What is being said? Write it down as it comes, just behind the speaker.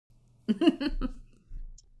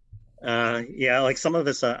Yeah, like some of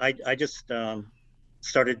us, I just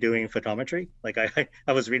started doing photometry. Like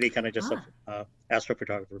I was really kind of just a Ah,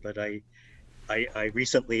 astrophotographer, but I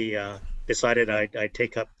recently decided I'd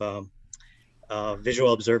take up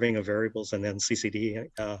visual observing of variables and then CCD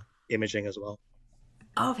imaging as well.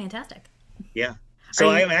 oh, fantastic. Yeah. Are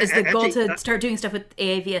So you? Is the goal actually to start doing stuff with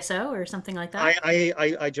AAVSO or something like that?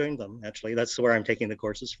 I joined them actually. That's where I'm taking the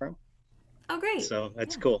courses from. Oh, great. So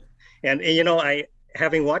that's Yeah. cool. And you know, I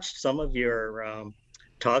having watched some of your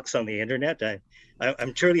talks on the internet,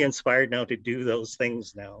 I'm truly inspired now to do those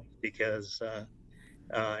things now because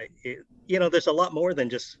you know, there's a lot more than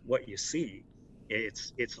just what you see.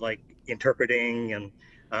 It's like interpreting and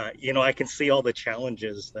you know, I can see all the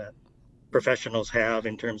challenges that professionals have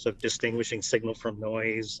in terms of distinguishing signal from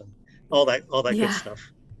noise and all that good Yeah. stuff.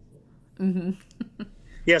 Hmm.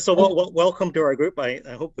 Yeah, so welcome to our group. I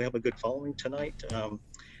hope we have a good following tonight.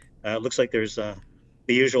 Looks like there's the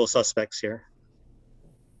usual suspects here.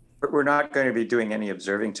 But we're not going to be doing any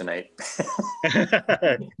observing tonight.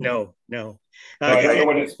 No, no. No, I don't know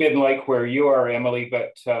what it's been like where you are, Emily,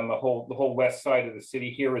 but the whole west side of the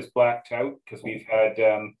city here is blacked out because we had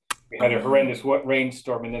a Oh, horrendous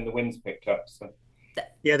rainstorm and then the winds picked up. So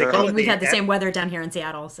Yeah, they So I call mean, it we've the had the same weather down here in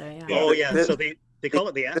Seattle, so yeah. yeah, oh yeah, this, so they call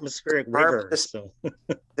it the atmospheric river. this, So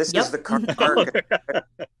this is Yep. the car park.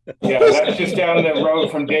 yeah, that's just down the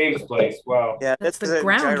road from Dave's place. Wow. Yeah, That's this the is a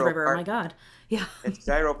ground gyro river. My park. God. Yeah. It's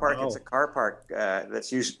gyro park. It's a wow. car park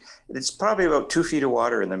that's used. It's probably about 2 feet of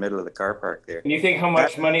water in the middle of the car park there. And you think how That,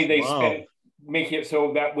 much money they Wow. spent making it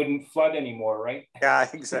so that wouldn't flood anymore, right? yeah,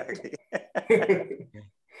 exactly.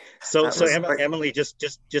 So That was quite, Emily,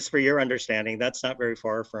 just for your understanding, that's not very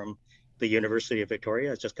far from the University of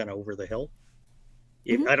Victoria. It's just kind of over the hill.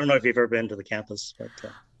 Hmm. I don't know if you've ever been to the campus,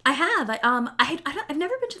 but I have. I've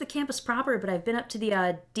never been to the campus proper, but I've been up to the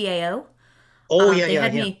DAO. oh yeah, They yeah,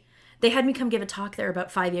 had yeah. me come give a talk there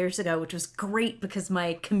about 5 years ago, which was great because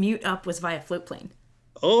my commute up was via float plane,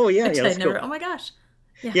 Oh yeah, which yeah, I'd that's never. cool. Oh my gosh.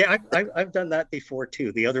 Yeah. Yeah, I've done that before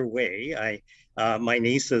too. The other way, I my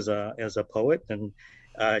niece is a poet, and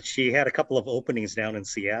she had a couple of openings down in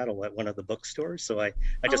Seattle at one of the bookstores. So I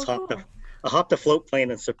Oh, just cool. I hopped a float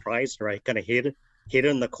plane and surprised her. I kind of hid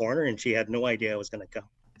in the corner, and she had no idea I was going to come.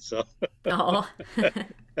 So Oh.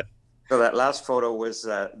 so that last photo was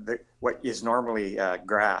what is normally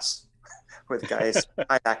grass with guys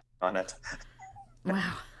kayaking on it.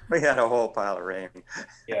 Wow. We had a whole pile of rain.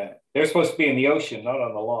 Yeah, they're supposed to be in the ocean, not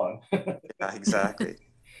on the lawn. Yeah, exactly.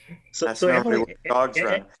 That's so normally where Emily, dogs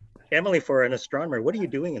run. Emily, for an astronomer, what are you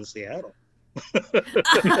doing in Seattle?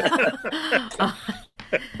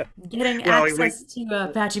 Getting Well, access to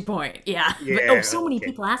Apache Point, yeah. But oh, yeah, so many okay.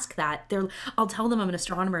 people ask that. I'll tell them I'm an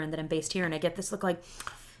astronomer and that I'm based here, and I get this look like,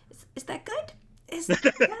 is that good?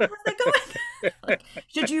 Yeah, how's that going? Like,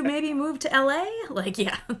 should you maybe move to LA? Like,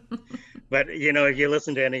 yeah. But you know, if you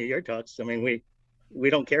listen to any of your talks, I mean, we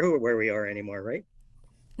don't care where we are anymore, right?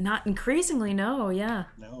 Not increasingly, no, yeah.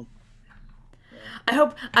 No, no. I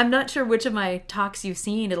hope I'm not sure which of my talks you've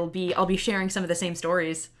seen. I'll be sharing some of the same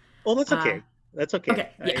stories. Oh, that's Uh, okay. That's okay.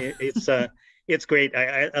 okay, yeah. It's great.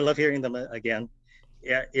 I love hearing them again.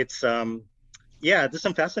 Yeah, yeah, there's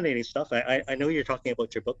some fascinating stuff. I know you're talking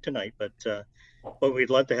about your book tonight, but we'd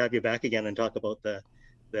love to have you back again and talk about the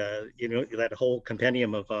you know, that whole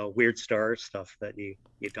compendium of weird star stuff that you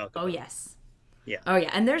talk Oh about. yes. Yeah, Oh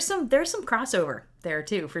yeah, and there's some crossover there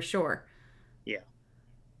too, for sure. yeah,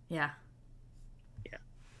 Yeah. yeah,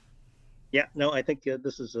 yeah. No, I think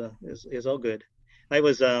this is all good. I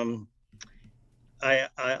was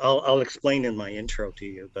I'll explain in my intro to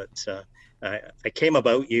you, but I came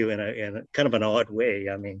about you in a kind of an odd way.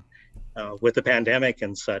 I mean, with the pandemic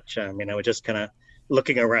and such, I mean, I was just kind of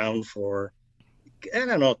looking around for, I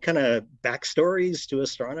don't know, kind of backstories to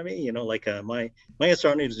astronomy. You know, like my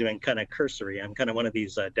astronomy is doing kind of cursory. I'm kind of one of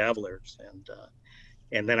these dabblers,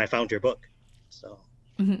 and then I found your book. So,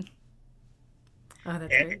 Mhm. Oh,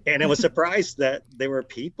 that's great. and I was surprised that there were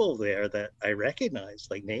people there that I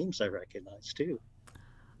recognized, like names I recognized too.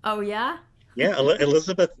 Oh yeah. Yeah,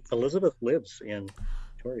 Elizabeth lives in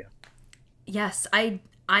Victoria. Yes, I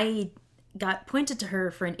got pointed to her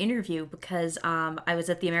for an interview because I was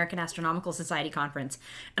at the American Astronomical Society conference,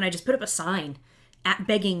 and I just put up a sign at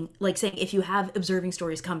begging, like saying, if you have observing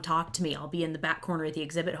stories, come talk to me. I'll be in the back corner of the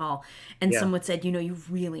exhibit hall. And Yeah, someone said, you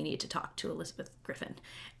really need to talk to Elizabeth Griffin,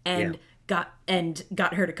 yeah. and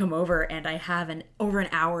got her to come over. And I have an over an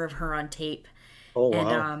hour of her on tape, Oh and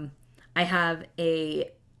wow. I have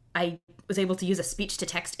I was able to use a speech to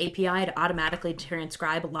text API to automatically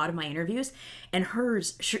transcribe a lot of my interviews, and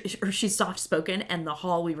she's soft spoken, and the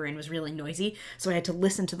hall we were in was really noisy, so I had to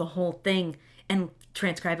listen to the whole thing and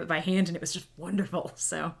transcribe it by hand, and it was just wonderful.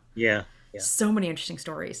 So yeah, so many interesting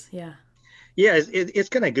stories. Yeah, it's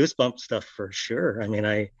kind of goosebump stuff for sure. I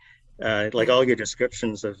mean, like all your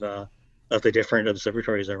descriptions of the different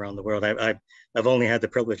observatories around the world. I've only had the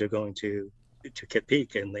privilege of going to Kitt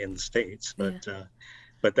Peak in the States,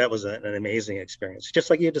 but that was an amazing experience, just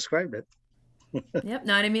like you described it. Yep.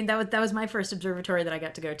 No, I mean that was my first observatory that I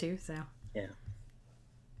got to go to. So yeah.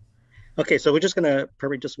 Okay, so we're just gonna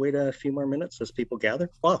probably just wait a few more minutes as people gather.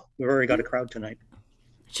 Wow, we've already got a crowd tonight.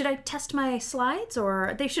 Should I test my slides,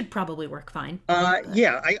 or they should probably work fine?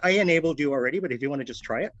 Yeah, I enabled you already, but if you want to just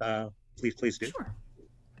try it, please do. Sure.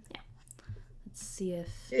 Yeah. Let's see if.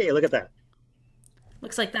 Hey, look at that.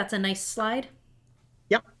 Looks like that's a nice slide.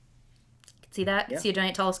 Yep. See that? Yep. See a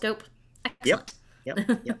giant telescope? Excellent. Yep.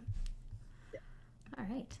 All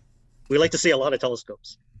right. We like to see a lot of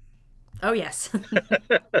telescopes. Oh yes.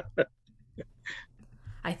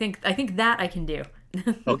 I think that I can do.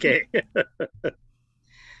 Okay.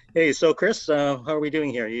 Hey, so Chris, how are we doing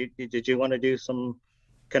here? Did you want to do some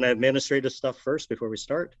kind of administrative stuff first before we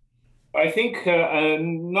start? I think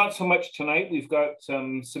not so much tonight. We've got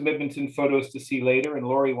some Edmonton photos to see later, and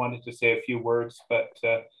Lauri wanted to say a few words, but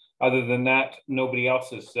other than that, nobody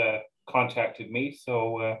else has contacted me.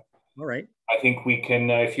 So all right. I think we can,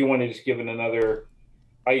 if you want to just give it another,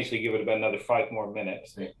 I usually give it about another 5 more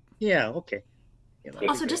minutes. Yeah, okay.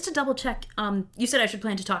 Also, just to double check, you said I should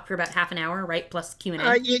plan to talk for about half an hour, right? Plus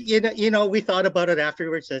Q&A. You know, we thought about it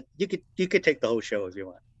afterwards that you could take the whole show if you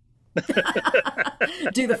want.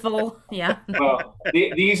 Do the full, yeah. Well,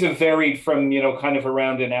 these have varied from, kind of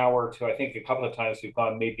around an hour to, I think a couple of times we've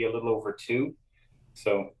gone maybe a little over 2.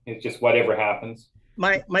 So it's just whatever happens.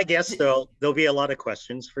 My guess, though, there'll be a lot of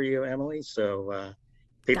questions for you, Emily. So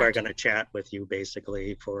people are going to chat with you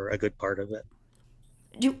basically for a good part of it.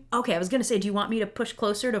 Okay, I was going to say, do you want me to push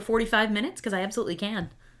closer to 45 minutes? Because I absolutely can.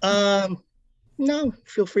 No,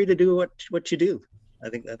 feel free to do what you do. I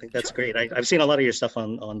think that's sure. Great. I've seen a lot of your stuff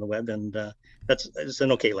on the web, and it's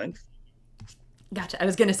an okay length. Gotcha. I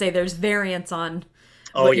was going to say there's variants on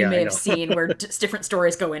what you may have seen where just different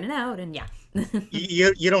stories go in and out, and yeah.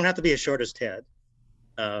 you don't have to be as short as Ted,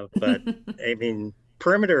 but I mean,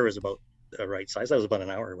 Perimeter was about the right size. That was about an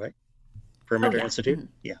hour away. Perimeter Institute,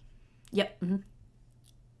 yeah. Yep. Mm-hmm.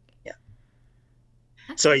 Yeah.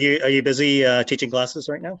 So are you busy teaching classes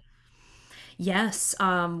right now? Yes,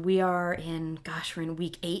 we're in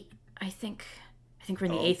week 8, I think. I think we're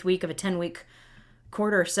in the 8th week of a 10-week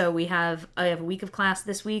quarter. So I have a week of class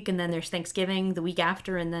this week, and then there's Thanksgiving the week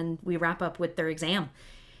after, and then we wrap up with their exam.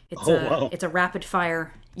 It's a rapid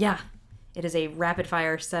fire. Yeah, it is a rapid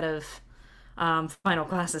fire set of final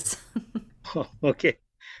classes. Oh, okay.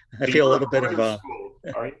 I feel a little bit of a...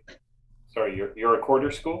 Sorry, you're a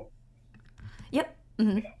quarter school? Yep.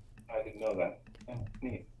 Mm-hmm. Yeah, I didn't know that. Oh,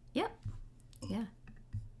 neat. Yep. Yeah.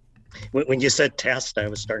 When you said test, I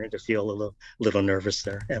was starting to feel a little nervous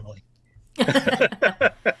there, Emily.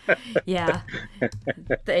 Yeah,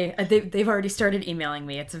 they've already started emailing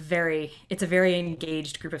me. It's a very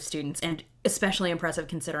engaged group of students, and especially impressive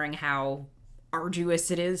considering how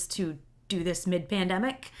arduous it is to do this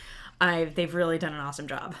mid-pandemic. They've really done an awesome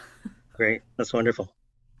job. Great, that's wonderful.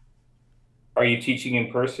 Are you teaching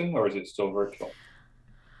in person, or is it still virtual?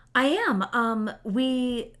 I am.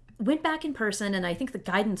 We went back in person, and I think the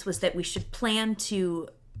guidance was that we should plan to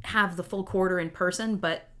have the full quarter in person,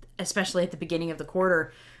 but especially at the beginning of the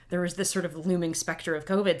quarter, there was this sort of looming specter of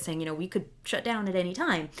COVID saying, we could shut down at any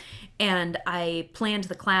time. And I planned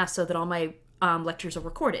the class so that all my lectures are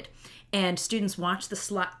recorded. And students watch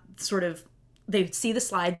the they see the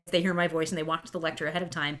slides, they hear my voice, and they watch the lecture ahead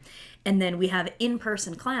of time. And then we have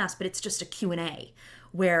in-person class, but it's just a Q&A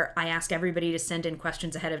where I ask everybody to send in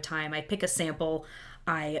questions ahead of time. I pick a sample.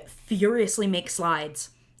 I furiously make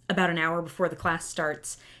slides about an hour before the class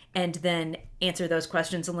starts, and then answer those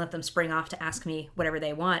questions and let them spring off to ask me whatever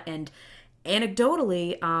they want. And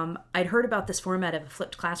anecdotally, I'd heard about this format of a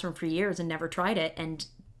flipped classroom for years and never tried it, and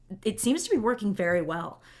it seems to be working very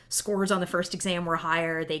well. Scores on the first exam were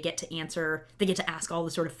higher. They get to ask all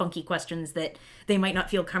the sort of funky questions that they might not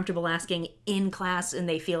feel comfortable asking in class, and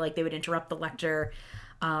they feel like they would interrupt the lecture.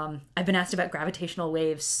 I've been asked about gravitational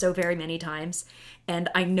waves so very many times, and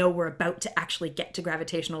I know we're about to actually get to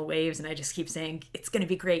gravitational waves, and I just keep saying, it's going to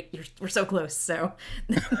be great. We're so close, so.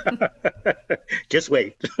 Just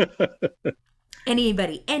wait.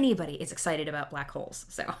 Anybody is excited about black holes,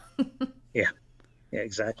 so. Yeah,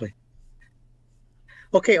 exactly.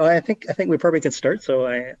 Okay, well, I think we probably can start. So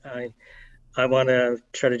I want to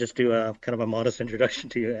try to just do a kind of a modest introduction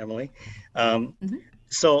to you, Emily. Um, Mm-hmm.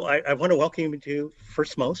 so I want to welcome you to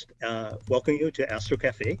welcome you to Astro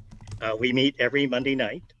Cafe. We meet every Monday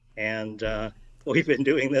night, and we've been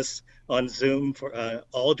doing this on Zoom for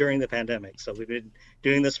all during the pandemic. So we've been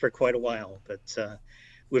doing this for quite a while, but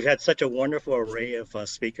we've had such a wonderful array of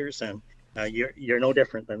speakers, and you're no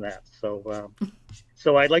different than that.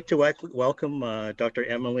 So I'd like to welcome Dr.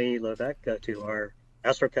 Emily Levesque to our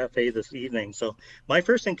Astro Cafe this evening. So my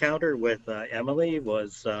first encounter with Emily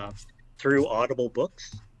was through Audible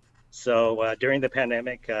books. So during the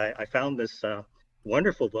pandemic, I found this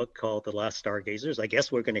wonderful book called The Last Stargazers. I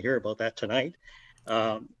guess we're going to hear about that tonight.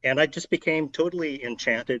 And I just became totally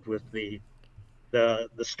enchanted with the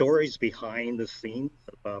stories behind the scenes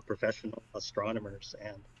of professional astronomers,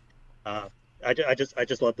 and I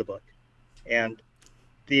just love the book. And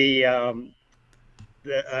the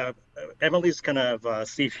Emily's kind of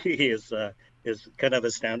CV is kind of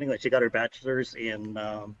astounding. Like, she got her bachelor's in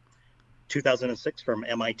 2006 from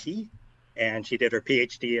MIT, and she did her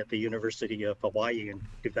PhD at the University of Hawaii in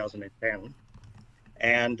 2010.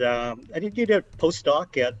 And I think you did a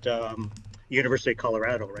postdoc at University of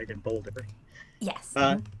Colorado, right, in Boulder. Yes.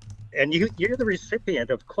 Uh, and you're the recipient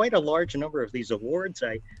of quite a large number of these awards.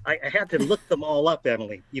 I had to look them all up,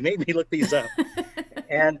 Emily. You made me look these up.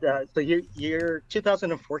 And so you're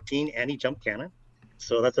 2014 Annie Jump Cannon.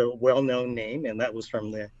 So that's a well-known name, and that was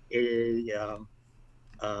from the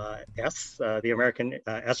the American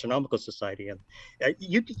Astronomical Society. And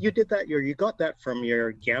you did that, you got that from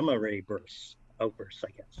your gamma ray outbursts,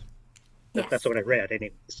 I guess. That's Yes. what I read,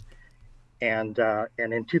 anyways. And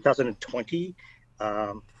in 2020,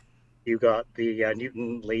 you got the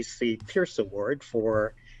Newton Lacey Pierce Award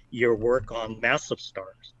for your work on massive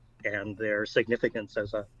stars and their significance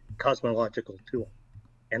as a cosmological tool.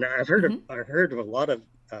 And Mm-hmm. I heard of a lot of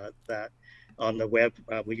that on the web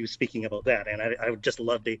with you speaking about that. And I would just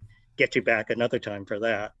love to get you back another time for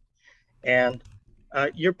that. And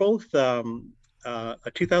you're both a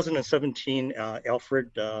 2017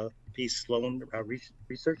 Alfred P. Sloan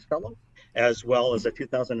Research Fellow, as well as a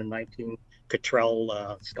 2019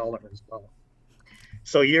 Cottrell Scholar as well.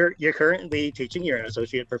 So you're currently teaching. You're an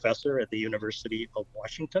associate professor at the University of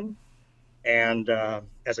Washington, and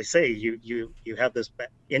as I say, you have this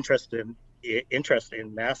interest in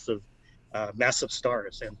massive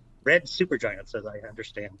stars and red supergiants, as I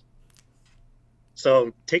understand.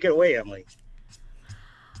 So take it away, Emily.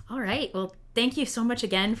 All right. Well, thank you so much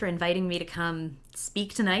again for inviting me to come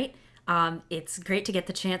speak tonight. It's great to get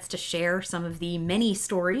the chance to share some of the many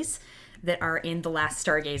stories that are in The Last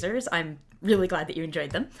Stargazers. I'm really glad that you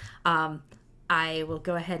enjoyed them. I will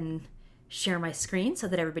go ahead and share my screen so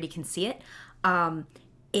that everybody can see it.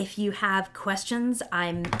 If you have questions,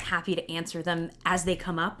 I'm happy to answer them as they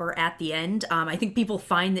come up or at the end. I think people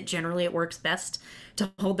find that generally it works best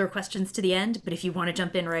to hold their questions to the end, but if you want to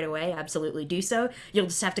jump in right away, absolutely do so. You'll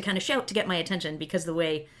just have to kind of shout to get my attention, because the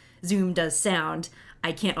way Zoom does sound,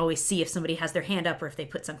 I can't always see if somebody has their hand up or if they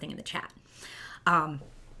put something in the chat.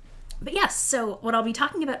 But yes, so what I'll be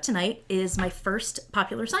talking about tonight is my first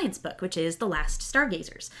popular science book, which is The Last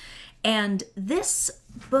Stargazers. And this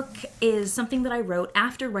book is something that I wrote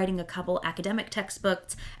after writing a couple academic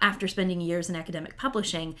textbooks, after spending years in academic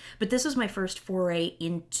publishing, but this was my first foray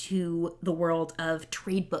into the world of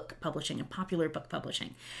trade book publishing and popular book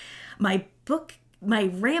publishing. My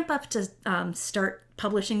ramp up to start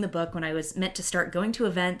publishing the book, when I was meant to start going to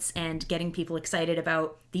events and getting people excited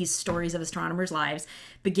about these stories of astronomers' lives,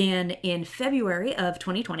 began in February of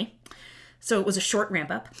 2020. So it was a short ramp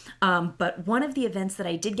up. But one of the events that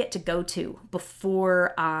I did get to go to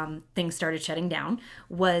before things started shutting down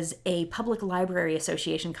was a Public Library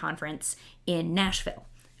Association conference in Nashville,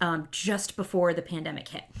 just before the pandemic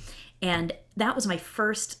hit. And that was my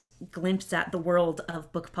first glimpse at the world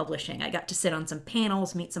of book publishing. I got to sit on some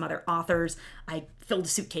panels, meet some other authors. I filled a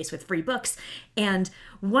suitcase with free books. And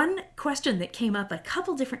one question that came up at a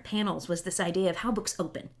couple different panels was this idea of how books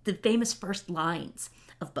open, the famous first lines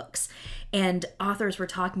of books. And authors were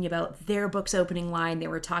talking about their book's opening line. They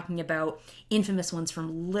were talking about infamous ones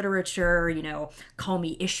from literature, Call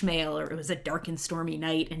Me Ishmael, or It Was a Dark and Stormy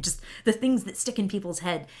Night, and just the things that stick in people's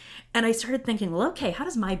head. And I started thinking, well, okay, how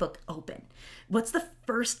does my book open? What's the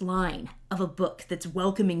first line of a book that's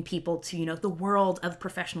welcoming people to, the world of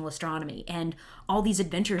professional astronomy and all these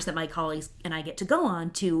adventures that my colleagues and I get to go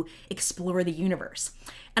on to explore the universe?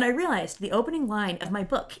 And I realized the opening line of my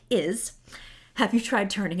book is, "Have you tried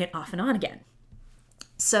turning it off and on again?"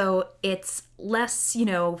 So it's less,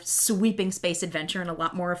 sweeping space adventure and a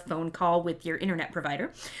lot more a phone call with your internet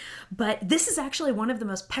provider. But this is actually one of the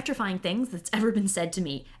most petrifying things that's ever been said to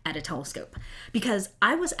me at a telescope, because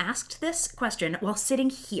I was asked this question while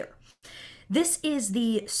sitting here. This is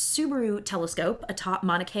the Subaru telescope atop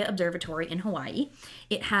Mauna Kea Observatory in Hawaii.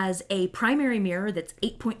 It has a primary mirror that's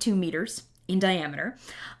 8.2 meters in diameter.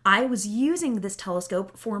 I was using this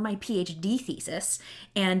telescope for my PhD thesis,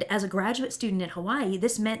 and as a graduate student in Hawaii,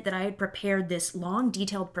 this meant that I had prepared this long,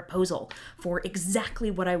 detailed proposal for exactly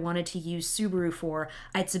what I wanted to use Subaru for.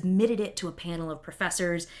 I'd submitted it to a panel of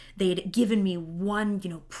professors. They'd given me one,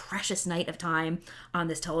 precious night of time on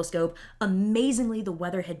this telescope. Amazingly, the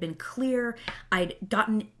weather had been clear. I'd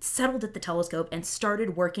gotten settled at the telescope and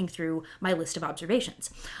started working through my list of observations.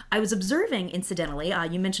 I was observing, incidentally,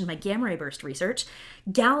 you mentioned my gamma ray burst research,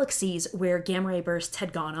 galaxies where gamma ray bursts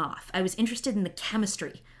had gone off. I was interested in the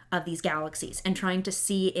chemistry of these galaxies and trying to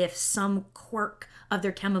see if some quirk of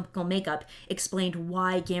their chemical makeup explained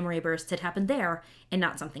why gamma ray bursts had happened there and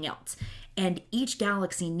not something else. And each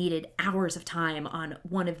galaxy needed hours of time on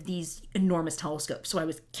one of these enormous telescopes. So I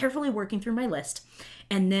was carefully working through my list,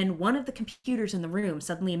 and then one of the computers in the room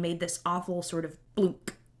suddenly made this awful sort of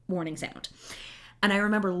blunk warning sound. And I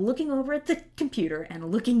remember looking over at the computer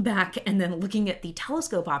and looking back and then looking at the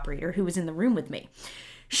telescope operator who was in the room with me.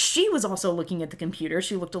 She was also looking at the computer.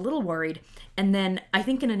 She looked a little worried. And then, I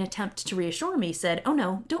think in an attempt to reassure me, said, "Oh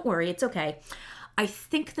no, don't worry, it's okay. I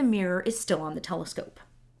think the mirror is still on the telescope."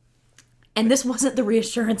 And this wasn't the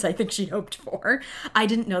reassurance I think she'd hoped for. I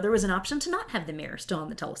didn't know there was an option to not have the mirror still on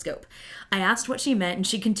the telescope. I asked what she meant, and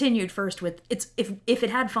she continued first with, if it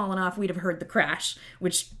had fallen off, we'd have heard the crash,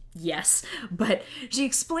 which, yes, but she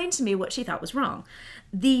explained to me what she thought was wrong.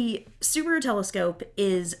 The Subaru telescope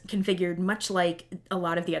is configured much like a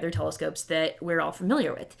lot of the other telescopes that we're all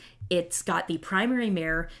familiar with. It's got the primary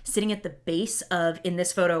mirror sitting at the base of, in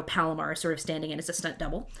this photo, Palomar sort of standing in as a stunt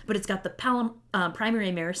double, but it's got the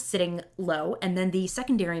primary mirror sitting low, and then the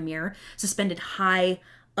secondary mirror suspended high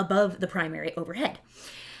above the primary overhead.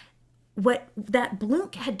 What that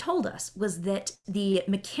blunk had told us was that the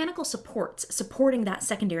mechanical supports supporting that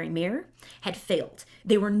secondary mirror had failed.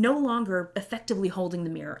 They were no longer effectively holding the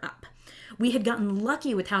mirror up. We had gotten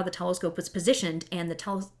lucky with how the telescope was positioned, and the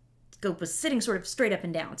telescope was sitting sort of straight up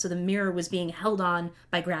and down, so the mirror was being held on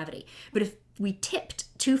by gravity. But if we tipped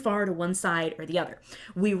too far to one side or the other,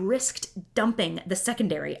 we risked dumping the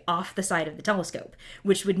secondary off the side of the telescope,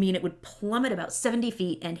 which would mean it would plummet about 70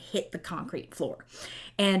 feet and hit the concrete floor.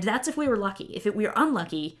 And that's if we were lucky. If we were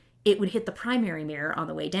unlucky, it would hit the primary mirror on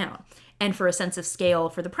the way down. And for a sense of scale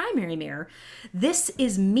for the primary mirror, this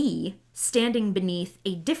is me standing beneath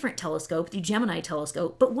a different telescope, the Gemini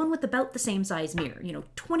telescope, but one with about the same size mirror,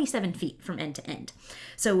 27 feet from end to end.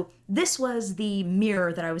 So this was the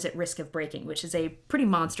mirror that I was at risk of breaking, which is a pretty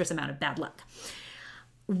monstrous amount of bad luck.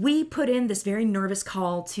 We put in this very nervous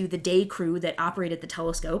call to the day crew that operated the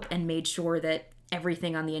telescope and made sure that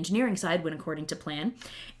everything on the engineering side went according to plan.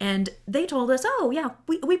 And they told us, oh yeah,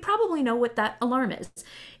 we probably know what that alarm is.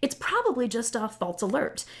 It's probably just a false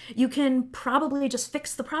alert. You can probably just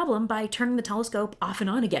fix the problem by turning the telescope off and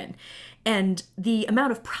on again. And the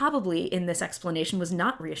amount of probably in this explanation was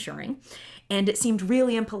not reassuring. And it seemed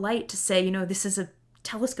really impolite to say, this is a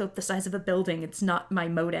telescope the size of a building. It's not my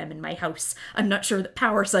modem in my house. I'm not sure that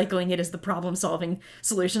power cycling it is the problem-solving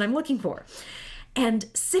solution I'm looking for. And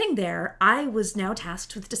sitting there, I was now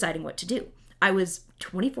tasked with deciding what to do. I was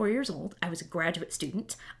 24 years old. I was a graduate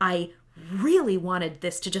student. I really wanted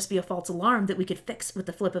this to just be a false alarm that we could fix with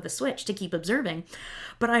the flip of a switch to keep observing.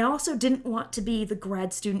 But I also didn't want to be the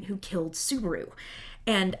grad student who killed Subaru.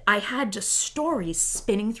 And I had just stories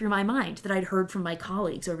spinning through my mind that I'd heard from my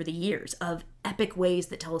colleagues over the years of epic ways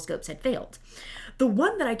that telescopes had failed. The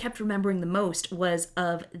one that I kept remembering the most was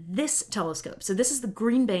of this telescope. So this is the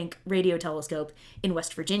Green Bank Radio Telescope in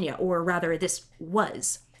West Virginia, or rather this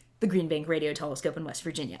was the Green Bank Radio Telescope in West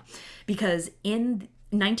Virginia. Because in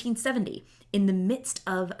 1970, in the midst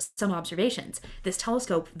of some observations, this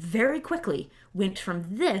telescope very quickly went from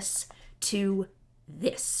this to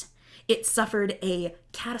this. It suffered a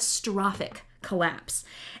catastrophic collapse.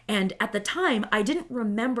 And at the time, I didn't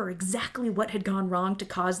remember exactly what had gone wrong to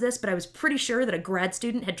cause this, but I was pretty sure that a grad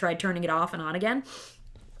student had tried turning it off and on again.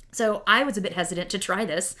 So I was a bit hesitant to try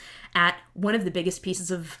this at one of the biggest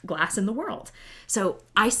pieces of glass in the world. So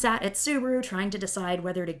I sat at Subaru trying to decide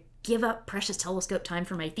whether to give up precious telescope time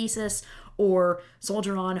for my thesis or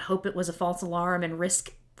soldier on, hope it was a false alarm, and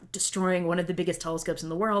risk destroying one of the biggest telescopes in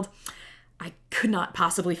the world. I could not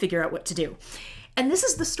possibly figure out what to do. And this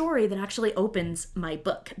is the story that actually opens my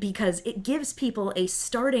book, because it gives people a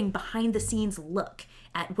starting behind-the-scenes look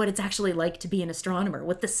at what it's actually like to be an astronomer,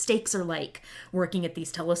 what the stakes are like working at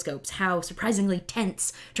these telescopes, how surprisingly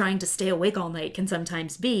tense trying to stay awake all night can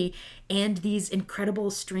sometimes be, and these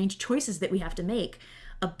incredible, strange choices that we have to make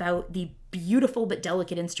about the beautiful but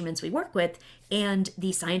delicate instruments we work with and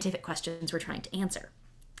the scientific questions we're trying to answer.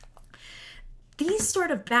 These sort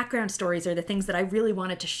of background stories are the things that I really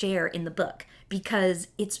wanted to share in the book, because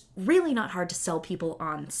it's really not hard to sell people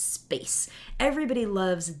on space. Everybody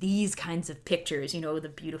loves these kinds of pictures, you know, the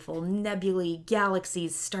beautiful nebulae,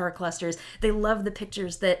 galaxies, star clusters. They love the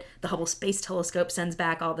pictures that the Hubble Space Telescope sends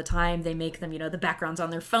back all the time. They make them, you know, the backgrounds on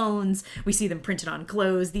their phones. We see them printed on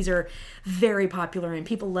clothes. These are very popular, and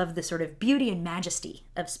people love the sort of beauty and majesty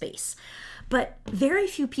of space. But very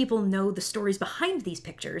few people know the stories behind these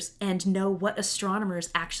pictures and know what astronomers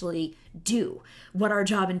actually do, what our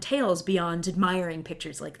job entails beyond admiring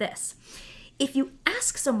pictures like this. If you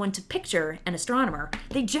ask someone to picture an astronomer,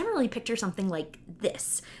 they generally picture something like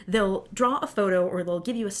this. They'll draw a photo, or they'll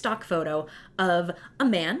give you a stock photo of a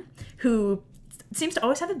man who seems to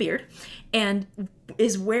always have a beard and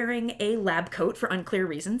is wearing a lab coat for unclear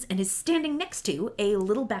reasons, and is standing next to a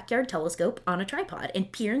little backyard telescope on a tripod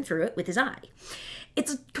and peering through it with his eye.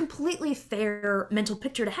 It's a completely fair mental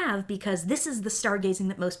picture to have, because this is the stargazing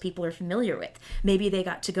that most people are familiar with. Maybe they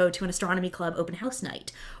got to go to an astronomy club open house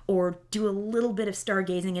night, or do a little bit of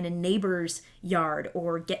stargazing in a neighbor's yard,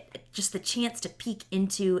 or get just the chance to peek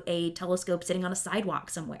into a telescope sitting on a sidewalk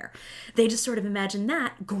somewhere. They just sort of imagine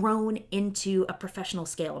that grown into a professional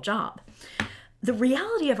scale job. The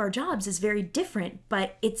reality of our jobs is very different,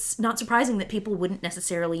 but it's not surprising that people wouldn't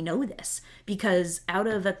necessarily know this, because out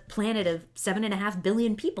of a planet of 7.5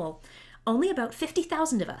 billion people, only about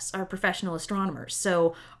 50,000 of us are professional astronomers,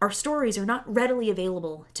 so our stories are not readily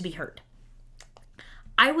available to be heard.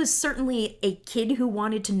 I was certainly a kid who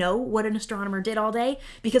wanted to know what an astronomer did all day,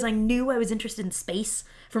 because I knew I was interested in space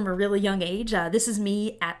from a really young age. This is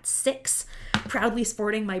me at 6, proudly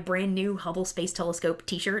sporting my brand new Hubble Space Telescope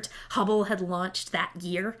t-shirt. Hubble had launched that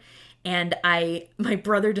year, and my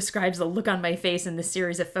brother describes the look on my face in this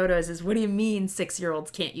series of photos as, what do you mean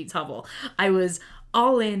 6-year-olds can't use Hubble? I was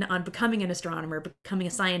all in on becoming an astronomer, becoming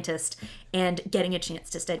a scientist, and getting a chance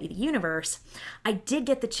to study the universe. I did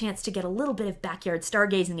get the chance to get a little bit of backyard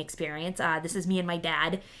stargazing experience. This is me and my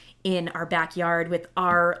dad in our backyard with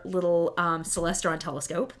our little Celestron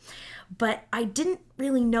telescope. But I didn't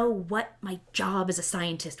really know what my job as a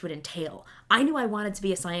scientist would entail. I knew I wanted to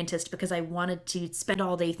be a scientist because I wanted to spend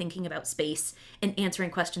all day thinking about space and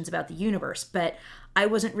answering questions about the universe, but I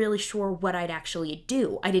wasn't really sure what I'd actually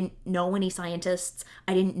do. I didn't know any scientists.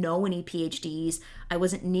 I didn't know any PhDs. I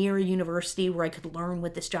wasn't near a university where I could learn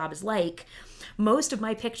what this job is like. Most of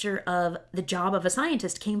my picture of the job of a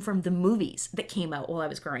scientist came from the movies that came out while I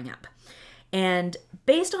was growing up. And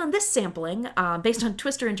based on this sampling, based on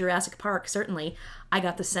Twister and Jurassic Park, certainly, I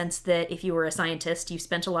got the sense that if you were a scientist, you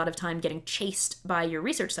spent a lot of time getting chased by your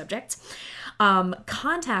research subjects.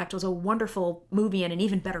 Contact was a wonderful movie and an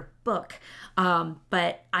even better book.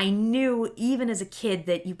 But I knew even as a kid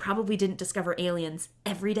that you probably didn't discover aliens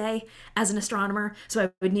every day as an astronomer, so I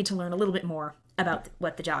would need to learn a little bit more about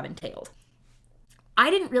what the job entailed. I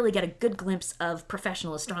didn't really get a good glimpse of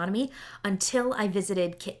professional astronomy until I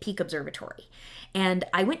visited Kitt Peak Observatory. And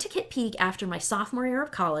I went to Kitt Peak after my sophomore year of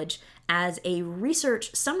college as a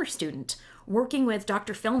research summer student, working with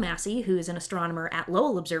Dr. Phil Massey, who is an astronomer at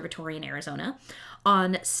Lowell Observatory in Arizona,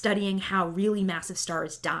 on studying how really massive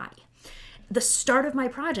stars die. The start of my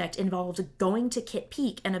project involved going to Kitt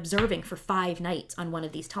Peak and observing for 5 nights on one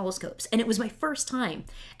of these telescopes. And it was my first time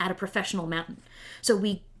at a professional mountain. So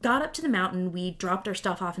we got up to the mountain, we dropped our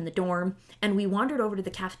stuff off in the dorm, and we wandered over to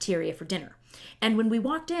the cafeteria for dinner. And when we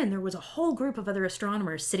walked in, there was a whole group of other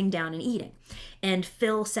astronomers sitting down and eating. And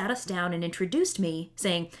Phil sat us down and introduced me,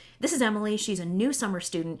 saying, "This is Emily, she's a new summer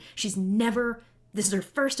student. This is her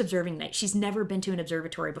first observing night. She's never been to an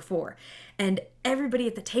observatory before." And everybody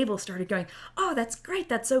at the table started going, "Oh, that's great.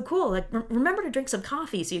 That's so cool. Like, remember to drink some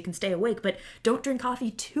coffee so you can stay awake, but don't drink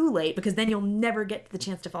coffee too late because then you'll never get the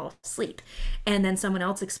chance to fall asleep." And then someone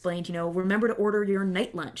else explained, remember to order your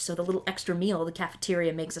night lunch. So the little extra meal the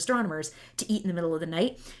cafeteria makes astronomers to eat in the middle of the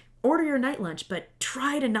night. Order your night lunch, but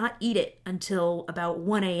try to not eat it until about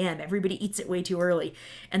 1 a.m. Everybody eats it way too early.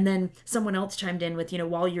 And then someone else chimed in with,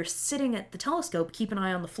 while you're sitting at the telescope, keep an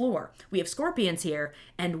eye on the floor. We have scorpions here.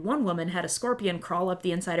 And one woman had a scorpion crawl up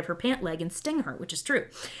the inside of her pant leg and sting her, which is true.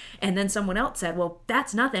 And then someone else said, "Well,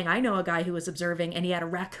 that's nothing. I know a guy who was observing and he had a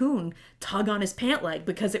raccoon tug on his pant leg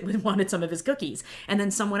because it wanted some of his cookies." And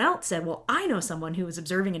then someone else said, "Well, I know someone who was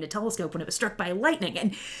observing in a telescope when it was struck by lightning."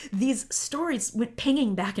 And these stories went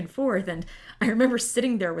pinging back and forth. And I remember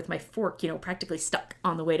sitting there with my fork, practically stuck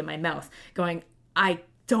on the way to my mouth, going, I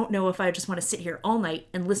don't know if I just want to sit here all night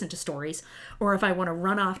and listen to stories, or if I want to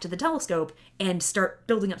run off to the telescope and start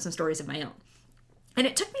building up some stories of my own. And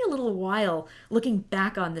it took me a little while looking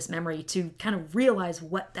back on this memory to kind of realize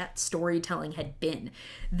what that storytelling had been.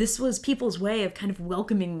 This was people's way of kind of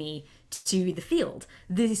welcoming me to the field.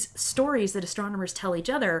 These stories that astronomers tell each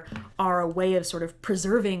other are a way of sort of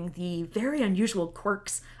preserving the very unusual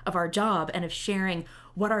quirks of our job and of sharing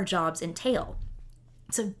what our jobs entail.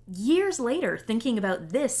 So years later, thinking about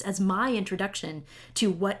this as my introduction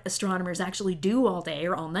to what astronomers actually do all day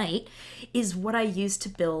or all night is what I used to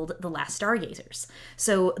build The Last Stargazers.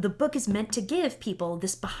 So the book is meant to give people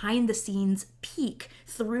this behind-the-scenes peek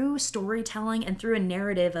through storytelling and through a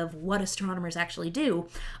narrative of what astronomers actually do,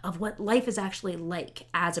 of what life is actually like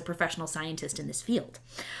as a professional scientist in this field.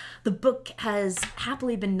 The book has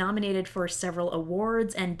happily been nominated for several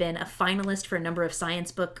awards and been a finalist for a number of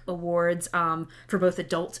science book awards for both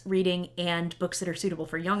adult reading and books that are suitable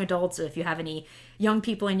for young adults. So if you have any young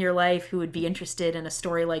people in your life who would be interested in a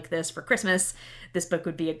story like this for Christmas, this book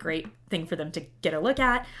would be a great thing for them to get a look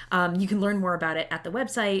at. You can learn more about it at the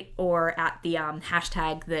website or at the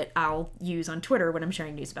hashtag that I'll use on Twitter when I'm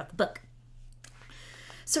sharing news about the book.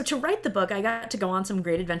 So to write the book, I got to go on some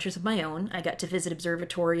great adventures of my own. I got to visit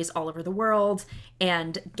observatories all over the world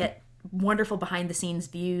and get wonderful behind-the-scenes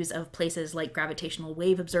views of places like gravitational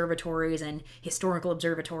wave observatories and historical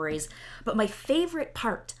observatories. But my favorite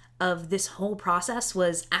part of this whole process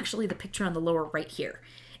was actually the picture on the lower right here.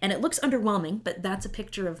 And it looks underwhelming, but that's a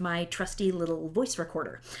picture of my trusty little voice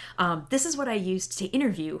recorder. This is what I used to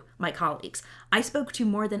interview my colleagues. I spoke to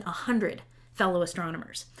more than 100 fellow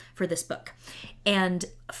astronomers for this book. And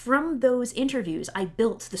from those interviews, I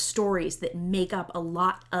built the stories that make up a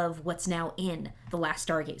lot of what's now in The Last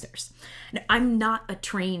Stargazers. Now, I'm not a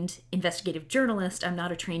trained investigative journalist. I'm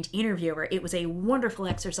not a trained interviewer. It was a wonderful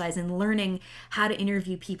exercise in learning how to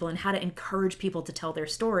interview people and how to encourage people to tell their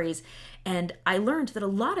stories. And I learned that a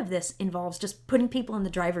lot of this involves just putting people in the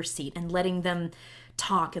driver's seat and letting them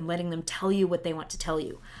talk and letting them tell you what they want to tell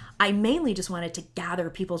you. I mainly just wanted to gather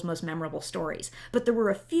people's most memorable stories, but there were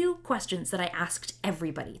a few questions that I asked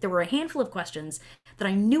everybody. There were a handful of questions that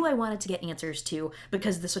I knew I wanted to get answers to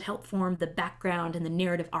because this would help form the background and the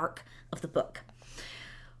narrative arc of the book.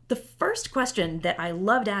 The first question that I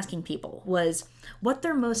loved asking people was what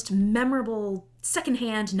their most memorable,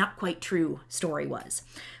 secondhand, not quite true story was.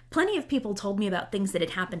 Plenty of people told me about things that had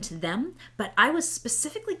happened to them, but I was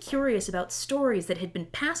specifically curious about stories that had been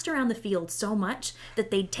passed around the field so much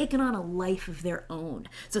that they'd taken on a life of their own.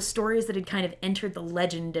 So stories that had kind of entered the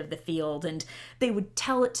legend of the field, and they would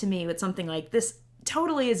tell it to me with something like, this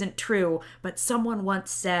totally isn't true, but someone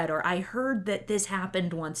once said, or I heard that this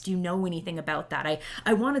happened once. Do you know anything about that?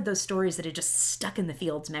 I wanted those stories that had just stuck in the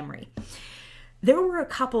field's memory. There were a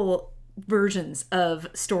couple versions of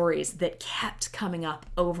stories that kept coming up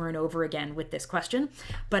over and over again with this question,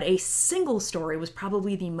 but a single story was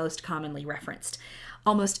probably the most commonly referenced.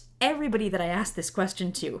 Almost everybody that I asked this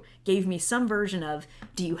question to gave me some version of,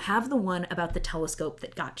 do you have the one about the telescope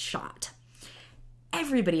that got shot?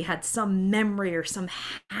 Everybody had some memory or some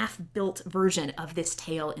half-built version of this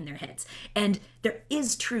tale in their heads. And there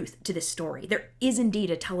is truth to this story. There is indeed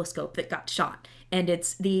a telescope that got shot. And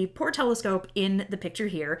it's the poor telescope in the picture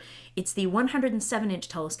here. It's the 107-inch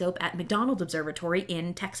telescope at McDonald Observatory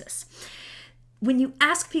in Texas. When you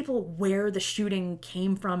ask people where the shooting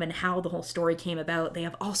came from and how the whole story came about, they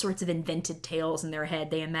have all sorts of invented tales in their head.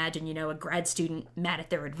 They imagine, a grad student mad at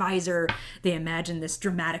their advisor. They imagine this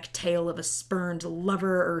dramatic tale of a spurned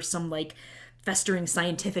lover or some festering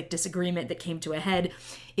scientific disagreement that came to a head.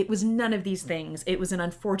 It was none of these things. It was an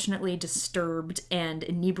unfortunately disturbed and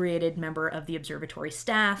inebriated member of the observatory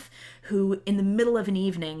staff who, in the middle of an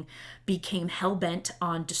evening, became hell-bent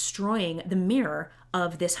on destroying the mirror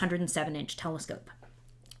of this 107-inch telescope.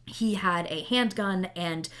 He had a handgun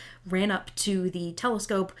and ran up to the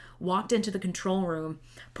telescope, walked into the control room,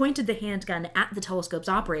 pointed the handgun at the telescope's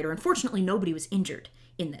operator. Unfortunately, nobody was injured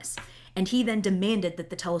in this. And he then demanded that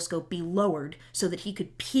the telescope be lowered so that he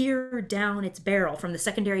could peer down its barrel from the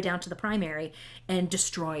secondary down to the primary and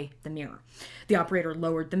destroy the mirror. The operator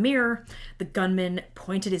lowered the mirror, the gunman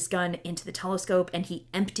pointed his gun into the telescope, and he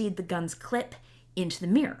emptied the gun's clip into the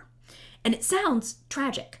mirror. And it sounds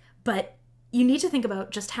tragic, but you need to think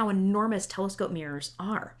about just how enormous telescope mirrors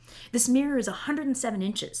are. This mirror is 107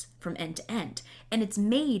 inches from end to end, and it's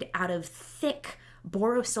made out of thick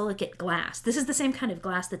borosilicate glass. This is the same kind of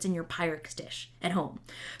glass that's in your Pyrex dish at home.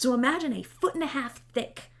 So imagine a 1.5 foot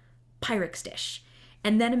thick Pyrex dish,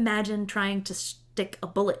 and then imagine trying to stick a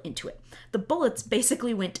bullet into it. The bullets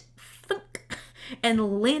basically went thunk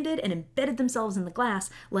and landed and embedded themselves in the glass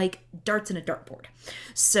like darts in a dartboard.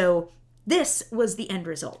 So this was the end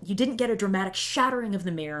result. You didn't get a dramatic shattering of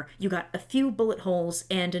the mirror. You got a few bullet holes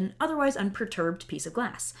and an otherwise unperturbed piece of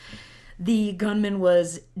glass. The gunman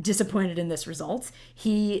was disappointed in this result.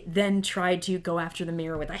 He then tried to go after the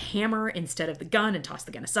mirror with a hammer instead of the gun and tossed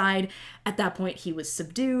the gun aside. At that point, he was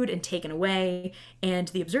subdued and taken away, and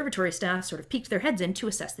the observatory staff sort of peeked their heads in to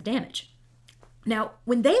assess the damage. Now,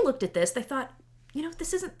 when they looked at this, they thought, you know,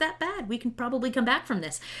 this isn't that bad. We can probably come back from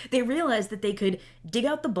this. They realized that they could dig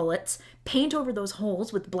out the bullets, paint over those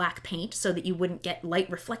holes with black paint so that you wouldn't get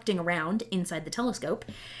light reflecting around inside the telescope.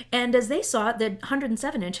 And as they saw it, the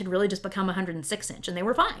 107-inch had really just become 106-inch, and they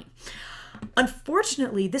were fine.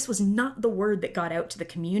 Unfortunately, this was not the word that got out to the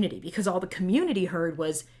community, because all the community heard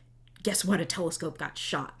was, guess what, a telescope got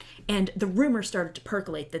shot. And the rumor started to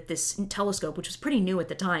percolate that this telescope, which was pretty new at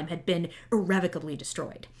the time, had been irrevocably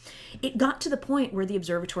destroyed. It got to the point where the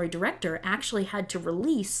observatory director actually had to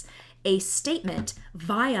release a statement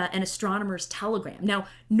via an astronomer's telegram. Now,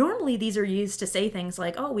 normally these are used to say things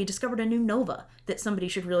like, oh, we discovered a new nova that somebody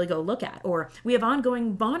should really go look at, or we have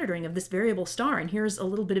ongoing monitoring of this variable star, and here's a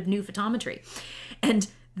little bit of new photometry. And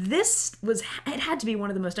it had to be one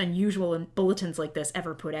of the most unusual bulletins like this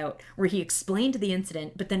ever put out, where he explained the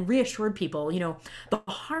incident, but then reassured people, you know, the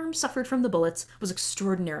harm suffered from the bullets was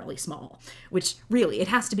extraordinarily small, which really, it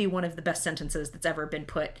has to be one of the best sentences that's ever been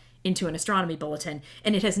put into an astronomy bulletin,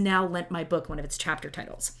 and it has now lent my book one of its chapter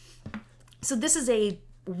titles. So this is a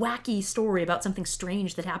wacky story about something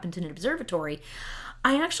strange that happened in an observatory.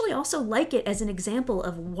 I actually also like it as an example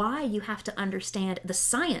of why you have to understand the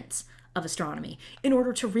science of astronomy in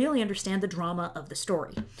order to really understand the drama of the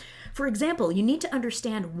story. For example, you need to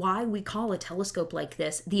understand why we call a telescope like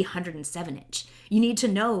this the 107-inch. You need to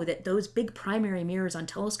know that those big primary mirrors on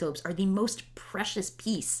telescopes are the most precious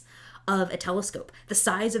piece of a telescope. The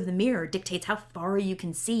size of the mirror dictates how far you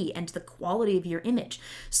can see and the quality of your image.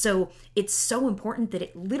 So it's so important that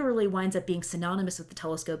it literally winds up being synonymous with the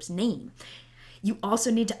telescope's name. You also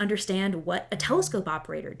need to understand what a telescope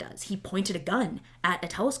operator does. He pointed a gun at a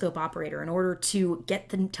telescope operator in order to get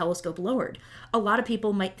the telescope lowered. A lot of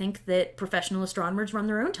people might think that professional astronomers run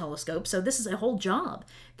their own telescope, so this is a whole job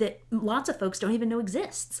that lots of folks don't even know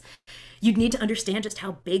exists. You'd need to understand just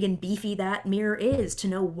how big and beefy that mirror is to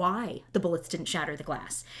know why the bullets didn't shatter the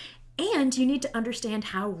glass. And you need to understand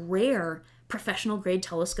how rare professional grade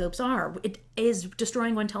telescopes are. Is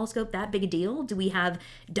destroying one telescope that big a deal? Do we have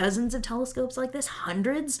dozens of telescopes like this?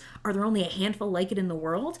 Hundreds? Are there only a handful like it in the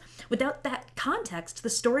world? Without that context, the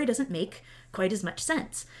story doesn't make quite as much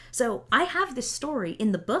sense. So I have this story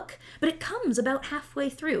in the book, but it comes about halfway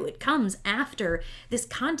through. It comes after this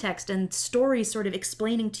context and stories sort of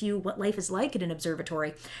explaining to you what life is like at an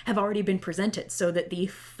observatory have already been presented, so that the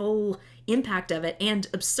full impact of it and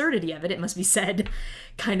absurdity of it, it must be said,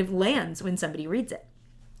 kind of lands when somebody reads it.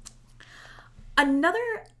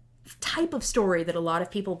 Another type of story that a lot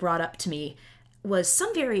of people brought up to me was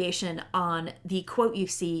some variation on the quote you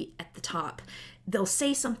see at the top. They'll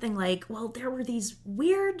say something like, well, there were these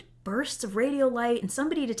weird bursts of radio light and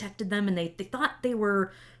somebody detected them and they thought they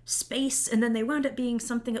were space, and then they wound up being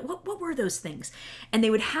something. What were those things? And they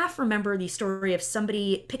would half remember the story of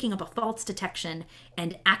somebody picking up a false detection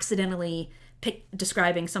and accidentally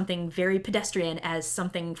describing something very pedestrian as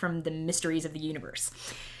something from the mysteries of the universe.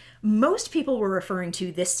 Most people were referring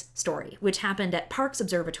to this story, which happened at Parkes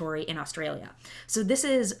Observatory in Australia. So this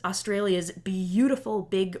is Australia's beautiful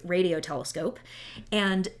big radio telescope.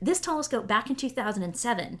 And this telescope back in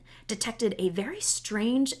 2007 detected a very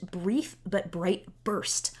strange, brief but bright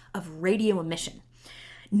burst of radio emission.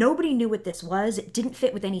 Nobody knew what this was. It didn't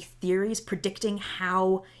fit with any theories predicting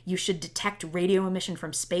how you should detect radio emission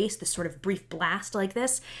from space, this sort of brief blast like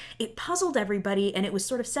this. It puzzled everybody, and it was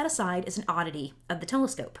sort of set aside as an oddity of the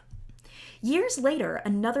telescope. Years later,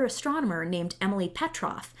 another astronomer named Emily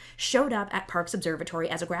Petroff showed up at Parkes Observatory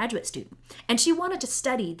as a graduate student, and she wanted to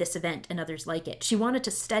study this event and others like it. She wanted to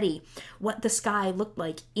study what the sky looked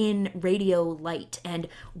like in radio light and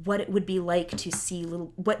what it would be like to see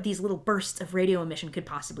what these little bursts of radio emission could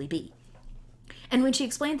possibly be. And when she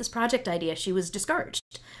explained this project idea, she was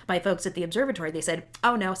discouraged by folks at the observatory. They said,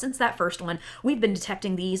 oh no, since that first one, we've been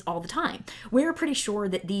detecting these all the time. We're pretty sure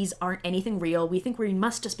that these aren't anything real. We think we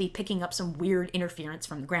must just be picking up some weird interference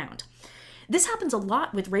from the ground. This happens a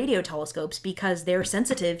lot with radio telescopes because they're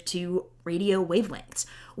sensitive to radio wavelengths.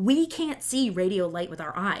 We can't see radio light with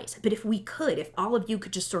our eyes, but if we could, if all of you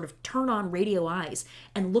could just sort of turn on radio eyes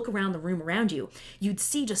and look around the room around you, you'd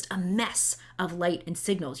see just a mess of light and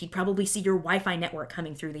signals. You'd probably see your Wi-Fi network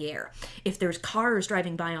coming through the air. If there's cars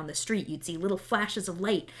driving by on the street, you'd see little flashes of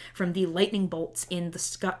light from the lightning bolts in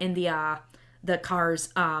the car's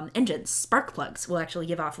engines. Spark plugs will actually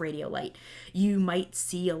give off radio light. You might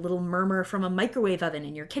see a little murmur from a microwave oven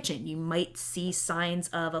in your kitchen. You might see signs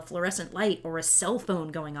of a fluorescent light or a cell phone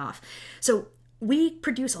going off. So we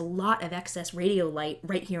produce a lot of excess radio light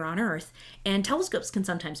right here on Earth, and telescopes can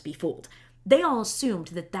sometimes be fooled. They all assumed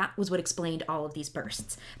that that was what explained all of these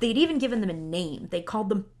bursts. They'd even given them a name. They called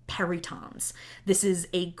them perytons. This is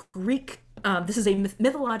a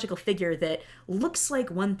mythological figure that looks like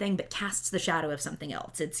one thing but casts the shadow of something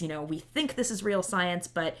else. It's, we think this is real science,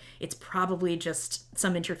 but it's probably just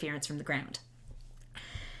some interference from the ground.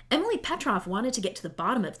 Emily Petroff wanted to get to the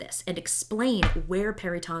bottom of this and explain where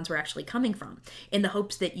perytons were actually coming from, in the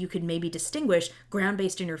hopes that you could maybe distinguish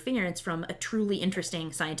ground-based interference from a truly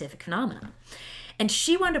interesting scientific phenomenon. And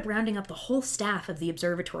she wound up rounding up the whole staff of the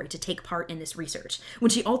observatory to take part in this research.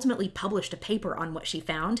 When she ultimately published a paper on what she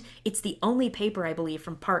found, it's the only paper, I believe,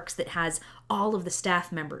 from Parkes that has all of the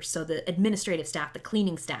staff members, so the administrative staff, the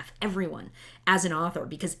cleaning staff, everyone, as an author,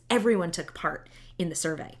 because everyone took part in the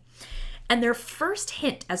survey. And their first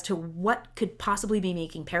hint as to what could possibly be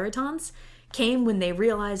making perytons came when they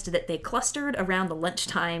realized that they clustered around the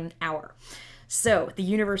lunchtime hour. So, the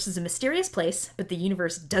universe is a mysterious place, but the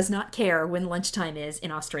universe does not care when lunchtime is in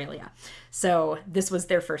Australia. So, this was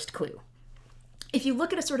their first clue. If you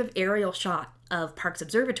look at a sort of aerial shot of Parkes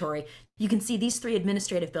Observatory, you can see these 3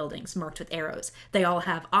 administrative buildings marked with arrows. They all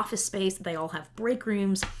have office space, they all have break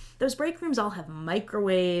rooms. Those break rooms all have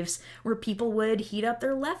microwaves where people would heat up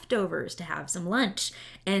their leftovers to have some lunch.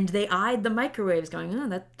 And they eyed the microwaves going,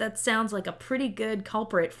 oh, that sounds like a pretty good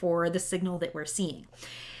culprit for the signal that we're seeing.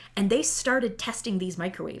 And they started testing these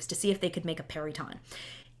microwaves to see if they could make a peryton.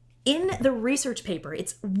 In the research paper,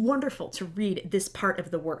 it's wonderful to read this part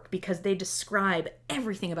of the work because they describe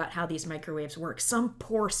everything about how these microwaves work. Some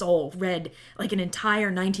poor soul read like an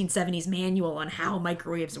entire 1970s manual on how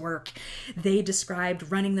microwaves work. They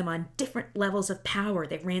described running them on different levels of power.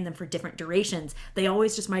 They ran them for different durations. They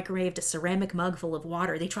always just microwaved a ceramic mug full of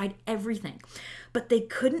water. They tried everything, but they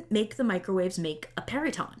couldn't make the microwaves make a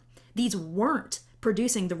peryton. These weren't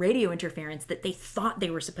producing the radio interference that they thought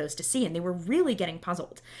they were supposed to see, and they were really getting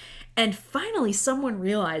puzzled. And finally, someone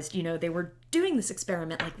realized, they were doing this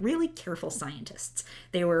experiment like really careful scientists.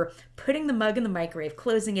 They were putting the mug in the microwave,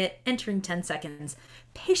 closing it, entering 10 seconds,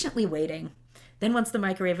 patiently waiting. Then once the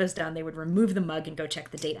microwave was done, they would remove the mug and go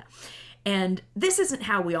check the data. And this isn't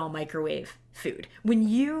how we all microwave food. When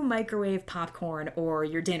you microwave popcorn or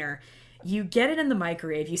your dinner, you get it in the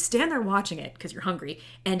microwave, you stand there watching it because you're hungry,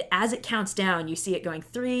 and as it counts down, you see it going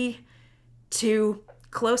 3, 2,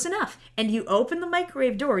 close enough. And you open the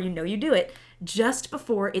microwave door, you do it, just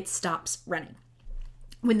before it stops running.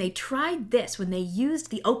 When they tried this, when they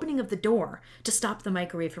used the opening of the door to stop the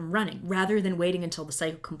microwave from running, rather than waiting until the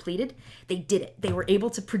cycle completed, they did it. They were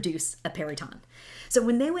able to produce a peryton. So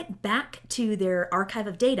when they went back to their archive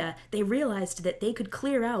of data, they realized that they could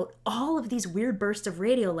clear out all of these weird bursts of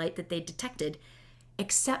radio light that they detected,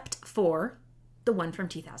 except for the one from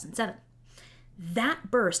 2007.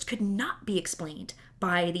 That burst could not be explained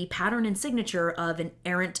by the pattern and signature of an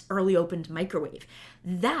errant early opened microwave.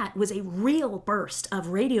 That was a real burst of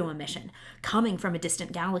radio emission coming from a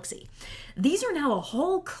distant galaxy. These are now a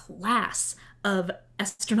whole class of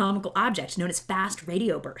astronomical objects known as fast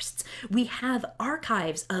radio bursts. We have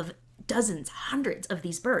archives of dozens, hundreds of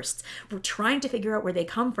these bursts. We're trying to figure out where they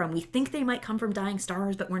come from. We think they might come from dying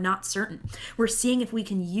stars, but we're not certain. We're seeing if we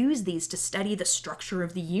can use these to study the structure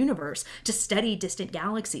of the universe, to study distant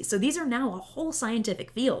galaxies. So these are now a whole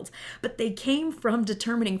scientific field, but they came from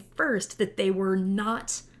determining first that they were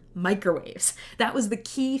not microwaves. That was the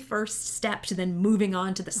key first step to then moving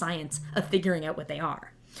on to the science of figuring out what they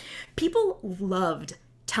are. People loved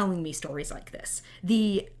telling me stories like this.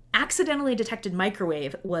 The accidentally detected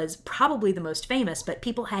microwave was probably the most famous, but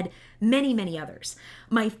people had many, many others.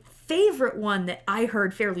 My favorite one that I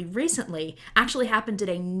heard fairly recently actually happened at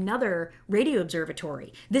another radio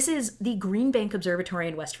observatory. This is the Green Bank Observatory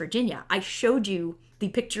in West Virginia. I showed you the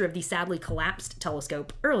picture of the sadly collapsed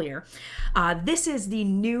telescope earlier. This is the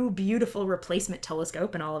new, beautiful replacement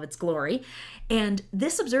telescope in all of its glory. And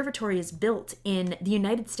this observatory is built in the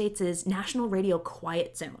United States' National Radio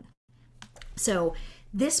Quiet Zone. So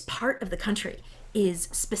this part of the country is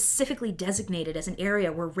specifically designated as an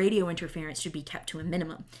area where radio interference should be kept to a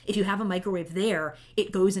minimum. If you have a microwave there,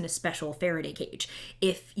 it goes in a special Faraday cage.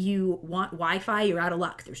 If you want Wi-Fi, you're out of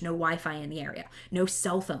luck. There's no Wi-Fi in the area, no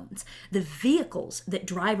cell phones. The vehicles that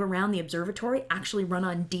drive around the observatory actually run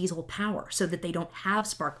on diesel power so that they don't have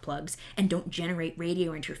spark plugs and don't generate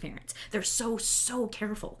radio interference. They're so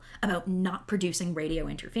careful about not producing radio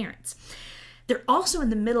interference. They're also in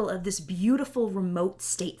the middle of this beautiful remote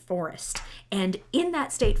state forest. And in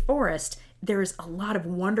that state forest, there's a lot of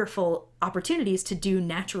wonderful opportunities to do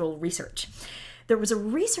natural research. There was a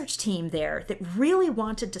research team there that really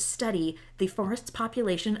wanted to study the forest's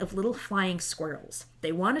population of little flying squirrels.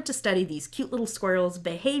 They wanted to study these cute little squirrels'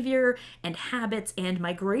 behavior and habits and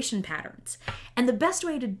migration patterns. And the best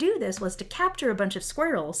way to do this was to capture a bunch of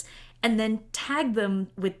squirrels and then tag them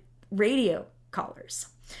with radio collars.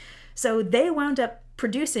 So they wound up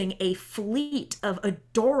producing a fleet of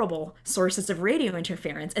adorable sources of radio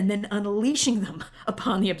interference and then unleashing them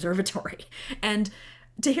upon the observatory. And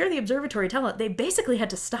to hear the observatory tell it, they basically had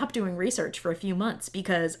to stop doing research for a few months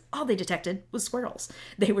because all they detected was squirrels.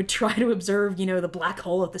 They would try to observe, the black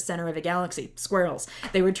hole at the center of a galaxy, squirrels.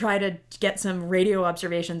 They would try to get some radio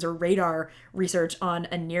observations or radar research on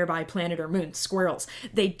a nearby planet or moon, squirrels.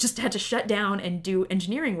 They just had to shut down and do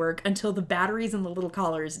engineering work until the batteries in the little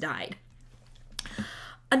collars died.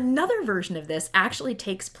 Another version of this actually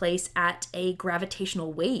takes place at a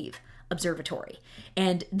gravitational wave observatory.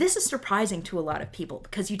 And this is surprising to a lot of people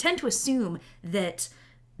because you tend to assume that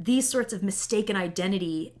these sorts of mistaken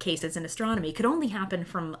identity cases in astronomy could only happen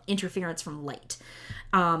from interference from light.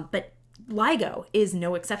 But LIGO is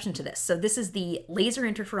no exception to this. So this is the Laser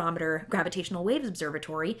Interferometer Gravitational Waves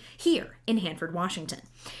Observatory here in Hanford, Washington.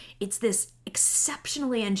 It's this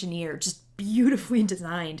exceptionally engineered, just beautifully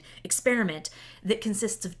designed experiment that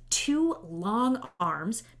consists of two long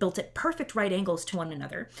arms built at perfect right angles to one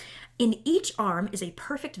another. In each arm is a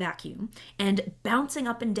perfect vacuum, and bouncing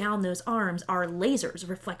up and down those arms are lasers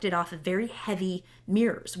reflected off of very heavy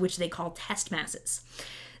mirrors, which they call test masses.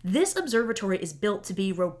 This observatory is built to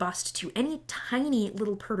be robust to any tiny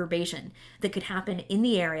little perturbation that could happen in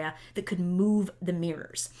the area that could move the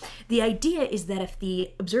mirrors. The idea is that if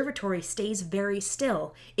the observatory stays very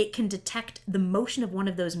still, it can detect the motion of one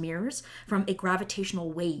of those mirrors from a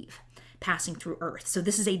gravitational wave passing through Earth. So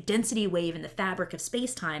this is a density wave in the fabric of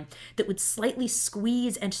space-time that would slightly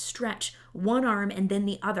squeeze and stretch one arm and then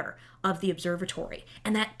the other of the observatory.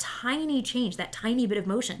 And that tiny change, that tiny bit of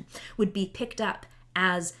motion, would be picked up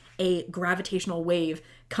as a gravitational wave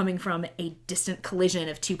coming from a distant collision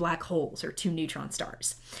of two black holes or two neutron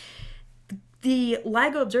stars. The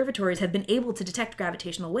LIGO observatories have been able to detect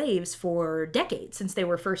gravitational waves for decades since they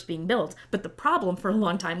were first being built, but the problem for a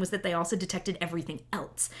long time was that they also detected everything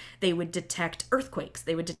else. They would detect earthquakes,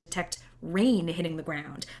 they would detect rain hitting the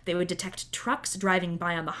ground, they would detect trucks driving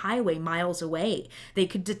by on the highway miles away, they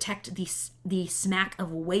could detect the smack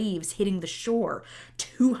of waves hitting the shore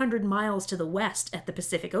 200 miles to the west at the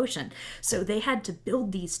Pacific Ocean. So they had to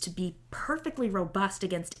build these to be perfectly robust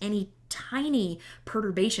against any tiny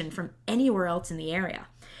perturbation from anywhere else in the area.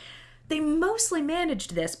 They mostly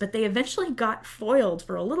managed this, but they eventually got foiled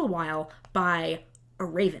for a little while by a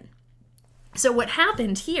raven. So what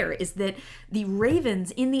happened here is that the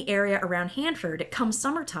ravens in the area around Hanford, come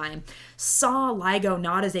summertime, saw LIGO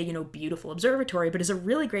not as a, beautiful observatory, but as a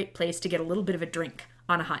really great place to get a little bit of a drink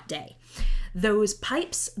on a hot day. Those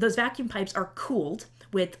vacuum pipes are cooled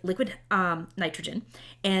with liquid nitrogen,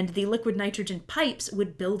 and the liquid nitrogen pipes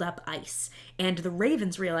would build up ice. And the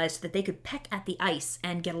ravens realized that they could peck at the ice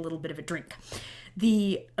and get a little bit of a drink.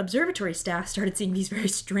 The observatory staff started seeing these very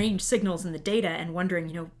strange signals in the data and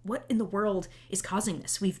wondering, what in the world is causing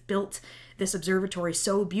this? We've built this observatory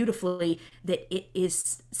so beautifully that it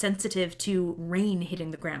is sensitive to rain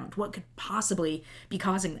hitting the ground. What could possibly be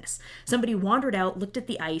causing this? Somebody wandered out, looked at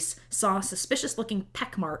the ice, saw suspicious-looking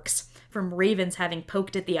peck marks from ravens having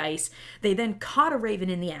poked at the ice. They then caught a raven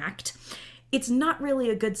in the act. It's not really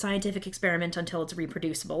a good scientific experiment until it's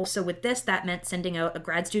reproducible. So with this, that meant sending out a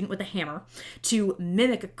grad student with a hammer to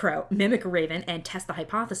mimic a raven and test the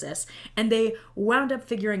hypothesis. And they wound up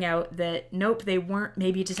figuring out that, nope, they weren't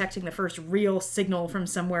maybe detecting the first real signal from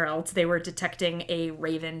somewhere else. They were detecting a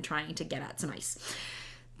raven trying to get at some ice.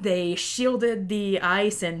 They shielded the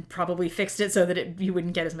ice and probably fixed it so that you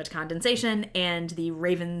wouldn't get as much condensation, and the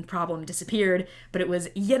raven problem disappeared, but it was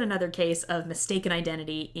yet another case of mistaken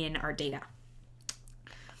identity in our data.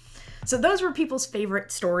 So those were people's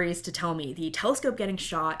favorite stories to tell me. The telescope getting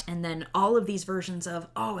shot, and then all of these versions of,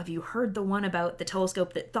 oh, have you heard the one about the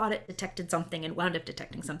telescope that thought it detected something and wound up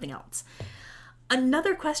detecting something else?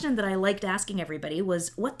 Another question that I liked asking everybody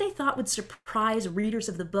was what they thought would surprise readers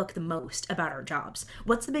of the book the most about our jobs.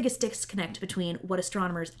 What's the biggest disconnect between what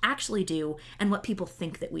astronomers actually do and what people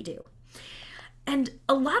think that we do? And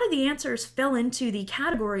a lot of the answers fell into the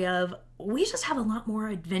category of we just have a lot more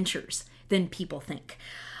adventures than people think.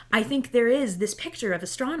 I think there is this picture of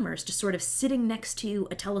astronomers just sort of sitting next to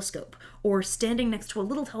a telescope or standing next to a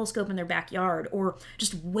little telescope in their backyard or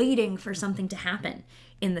just waiting for something to happen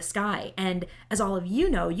in the sky. And as all of you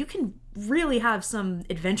know, you can really have some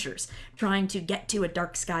adventures trying to get to a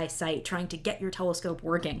dark sky site, trying to get your telescope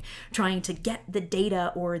working, trying to get the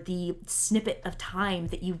data or the snippet of time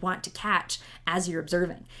that you want to catch as you're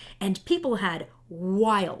observing. And people had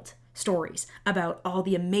wild stories about all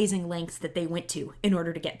the amazing lengths that they went to in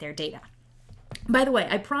order to get their data. By the way,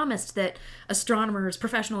 I promised that astronomers,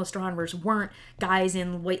 professional astronomers, weren't guys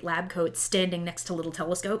in white lab coats standing next to little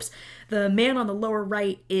telescopes. The man on the lower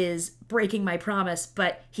right is breaking my promise,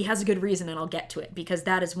 but he has a good reason, and I'll get to it, because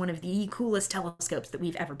that is one of the coolest telescopes that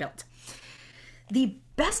we've ever built. The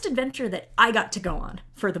best adventure that I got to go on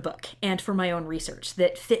for the book and for my own research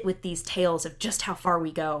that fit with these tales of just how far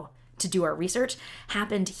we go to do our research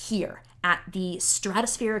happened here at the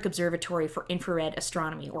Stratospheric Observatory for Infrared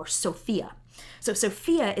Astronomy, or SOFIA. So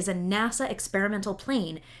SOFIA is a NASA experimental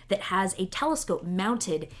plane that has a telescope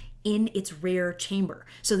mounted in its rear chamber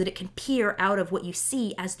so that it can peer out of what you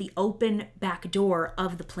see as the open back door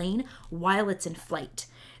of the plane while it's in flight.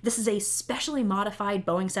 This is a specially modified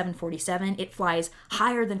Boeing 747. It flies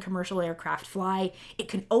higher than commercial aircraft fly. It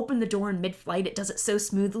can open the door in mid-flight. It does it so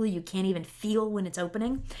smoothly you can't even feel when it's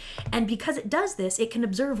opening. And because it does this, it can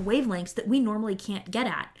observe wavelengths that we normally can't get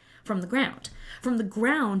at from the ground. From the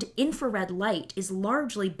ground, infrared light is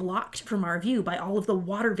largely blocked from our view by all of the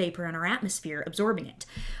water vapor in our atmosphere absorbing it.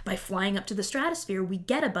 By flying up to the stratosphere, we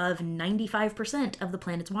get above 95% of the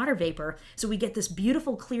planet's water vapor, so we get this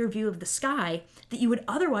beautiful clear view of the sky that you would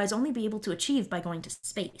otherwise only be able to achieve by going to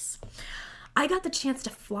space. I got the chance to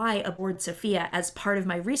fly aboard SOFIA as part of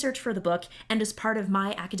my research for the book and as part of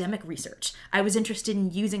my academic research. I was interested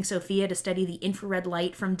in using SOFIA to study the infrared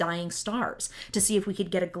light from dying stars, to see if we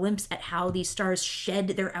could get a glimpse at how these stars shed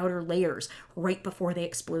their outer layers right before they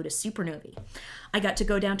explode as supernovae. I got to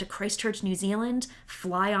go down to Christchurch, New Zealand,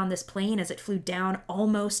 fly on this plane as it flew down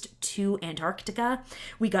almost to Antarctica.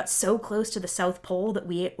 We got so close to the South Pole that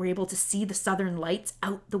we were able to see the southern lights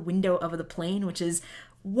out the window of the plane, which is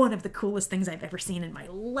one of the coolest things I've ever seen in my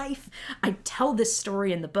life. I tell this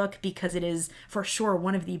story in the book because it is for sure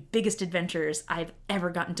one of the biggest adventures I've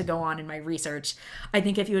ever gotten to go on in my research. I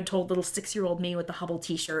think if you had told little 6-year-old me with the Hubble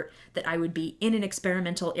t-shirt that I would be in an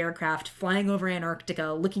experimental aircraft flying over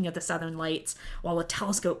Antarctica looking at the southern lights while a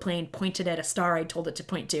telescope plane pointed at a star I told it to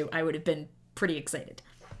point to, I would have been pretty excited.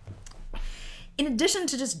 In addition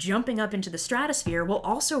to just jumping up into the stratosphere, we'll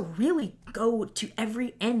also really go to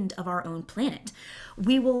every end of our own planet.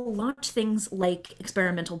 We will launch things like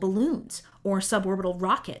experimental balloons or suborbital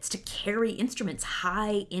rockets to carry instruments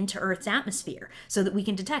high into Earth's atmosphere so that we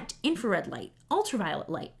can detect infrared light, ultraviolet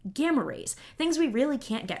light, gamma rays, things we really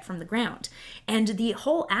can't get from the ground. And the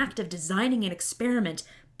whole act of designing an experiment,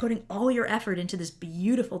 putting all your effort into this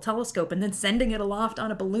beautiful telescope and then sending it aloft on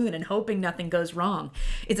a balloon and hoping nothing goes wrong.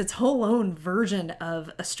 It's its whole own version of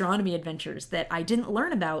astronomy adventures that I didn't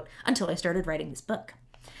learn about until I started writing this book.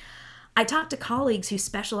 I talked to colleagues who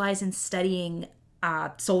specialize in studying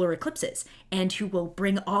solar eclipses and who will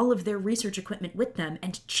bring all of their research equipment with them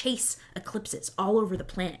and chase eclipses all over the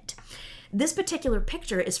planet. This particular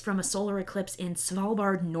picture is from a solar eclipse in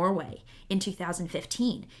Svalbard, Norway in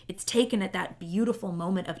 2015. It's taken at that beautiful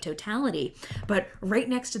moment of totality, but right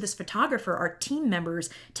next to this photographer are team members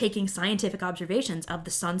taking scientific observations of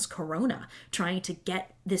the sun's corona, trying to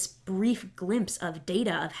get this brief glimpse of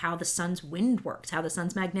data of how the sun's wind works, how the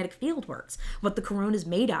sun's magnetic field works, what the corona is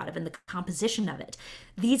made out of, and the composition of it.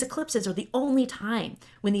 These eclipses are the only time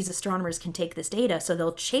when these astronomers can take this data, so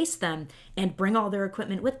they'll chase them and bring all their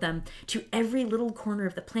equipment with them to every little corner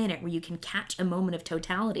of the planet where you can catch a moment of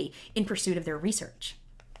totality in pursuit of their research.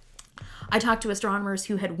 I talked to astronomers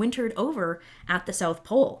who had wintered over at the South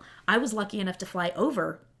Pole. I was lucky enough to fly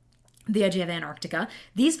over the edge of Antarctica.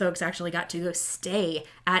 These folks actually got to go stay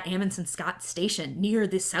at Amundsen Scott Station near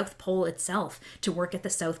the South Pole itself to work at the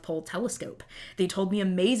South Pole Telescope. They told me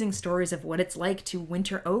amazing stories of what it's like to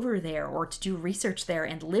winter over there or to do research there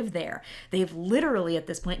and live there. They've literally at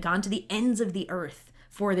this point gone to the ends of the earth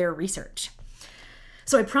for their research.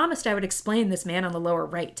 So I promised I would explain this man on the lower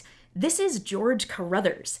right. This is George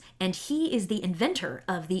Carruthers, and he is the inventor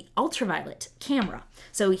of the ultraviolet camera.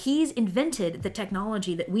 So he's invented the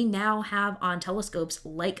technology that we now have on telescopes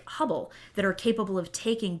like Hubble that are capable of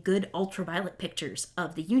taking good ultraviolet pictures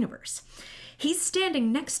of the universe. He's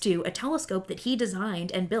standing next to a telescope that he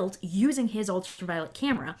designed and built using his ultraviolet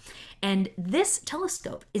camera, and this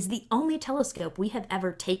telescope is the only telescope we have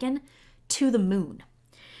ever taken to the moon.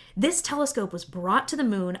 This telescope was brought to the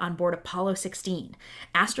moon on board Apollo 16.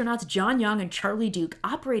 Astronauts John Young and Charlie Duke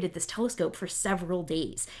operated this telescope for several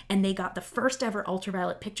days, and they got the first ever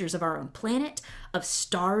ultraviolet pictures of our own planet, of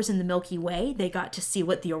stars in the Milky Way. They got to see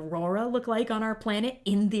what the aurora looked like on our planet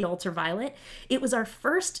in the ultraviolet. It was our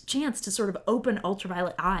first chance to sort of open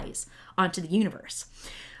ultraviolet eyes onto the universe.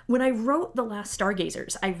 When I wrote The Last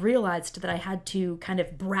Stargazers, I realized that I had to kind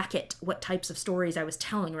of bracket what types of stories I was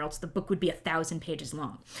telling, or else the book would be 1,000 pages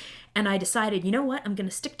long. And I decided, you know what, I'm going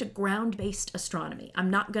to stick to ground-based astronomy. I'm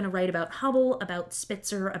not going to write about Hubble, about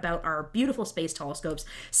Spitzer, about our beautiful space telescopes,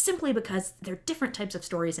 simply because they're different types of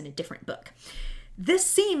stories in a different book. This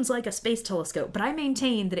seems like a space telescope, but I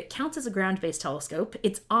maintain that it counts as a ground-based telescope.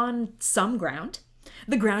 It's on some ground.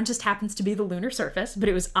 The ground just happens to be the lunar surface, but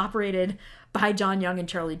it was operated by John Young and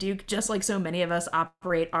Charlie Duke, just like so many of us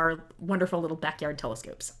operate our wonderful little backyard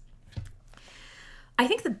telescopes. I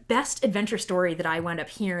think the best adventure story that I wound up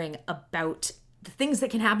hearing about the things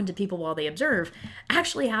that can happen to people while they observe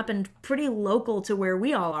actually happened pretty local to where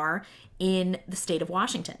we all are in the state of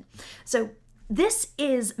Washington. So this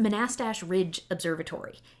is Monastash Ridge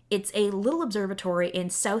Observatory. It's a little observatory in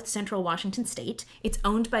south central Washington state. It's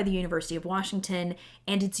owned by the University of Washington,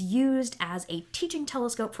 and it's used as a teaching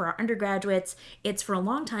telescope for our undergraduates. It's for a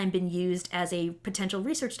long time been used as a potential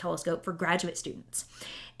research telescope for graduate students.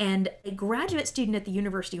 And a graduate student at the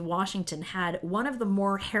University of Washington had one of the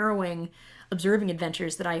more harrowing observing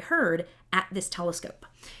adventures that I heard at this telescope.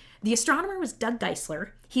 The astronomer was Doug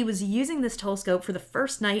Geisler. He was using this telescope for the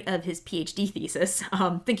first night of his PhD thesis.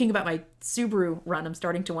 Thinking about my Subaru run, I'm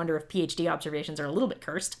starting to wonder if PhD observations are a little bit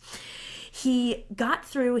cursed. He got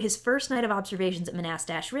through his first night of observations at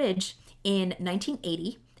Monastash Ridge in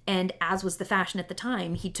 1980, and as was the fashion at the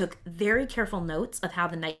time, he took very careful notes of how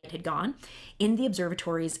the night had gone in the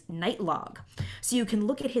observatory's night log. So you can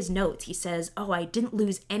look at his notes. He says, oh, I didn't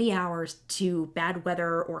lose any hours to bad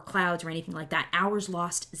weather or clouds or anything like that. Hours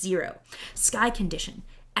lost, 0. Sky condition,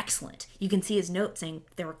 excellent. You can see his note saying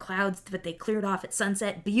there were clouds, but they cleared off at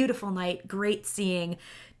sunset. Beautiful night, great seeing.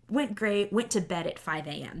 Went great, went to bed at 5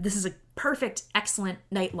 a.m. This is a perfect, excellent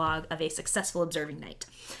night log of a successful observing night.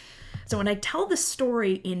 So when I tell this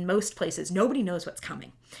story in most places, nobody knows what's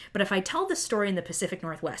coming. But if I tell this story in the Pacific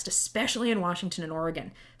Northwest, especially in Washington and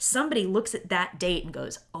Oregon, somebody looks at that date and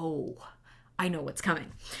goes, oh, I know what's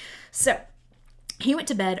coming. So he went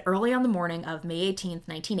to bed early on the morning of May 18th,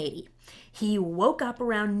 1980. He woke up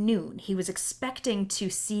around noon. He was expecting to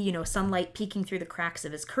see, sunlight peeking through the cracks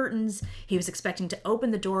of his curtains. He was expecting to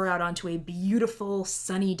open the door out onto a beautiful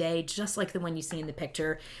sunny day, just like the one you see in the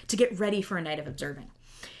picture, to get ready for a night of observing.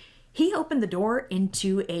 He opened the door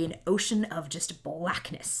into an ocean of just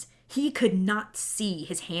blackness. He could not see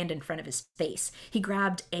his hand in front of his face. He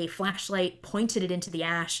grabbed a flashlight, pointed it into the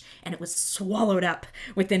ash, and it was swallowed up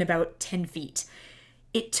within about 10 feet.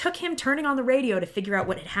 It took him turning on the radio to figure out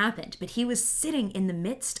what had happened, but he was sitting in the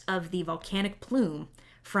midst of the volcanic plume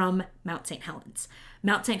from Mount St. Helens.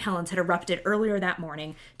 Mount St. Helens had erupted earlier that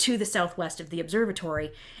morning to the southwest of the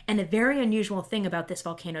observatory, and a very unusual thing about this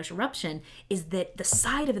volcano's eruption is that the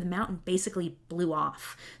side of the mountain basically blew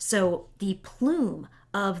off. So the plume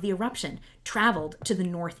of the eruption traveled to the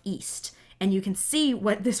northeast. And you can see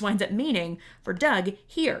what this winds up meaning for Doug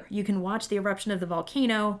here. You can watch the eruption of the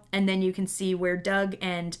volcano, and then you can see where Doug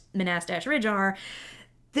and Monastash Ridge are.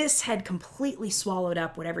 This had completely swallowed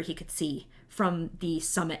up whatever he could see from the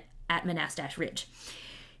summit at Monastash Ridge.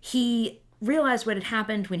 He realized what had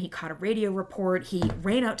happened when he caught a radio report. He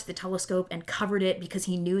ran out to the telescope and covered it because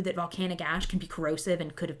he knew that volcanic ash can be corrosive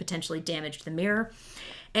and could have potentially damaged the mirror.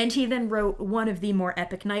 And he then wrote one of the more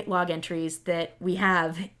epic night log entries that we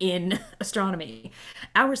have in astronomy.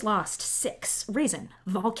 Hours lost, 6. Reason,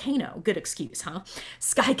 volcano. Good excuse, huh?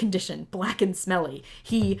 Sky condition, black and smelly.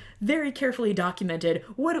 He very carefully documented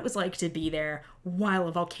what it was like to be there while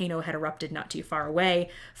a volcano had erupted not too far away.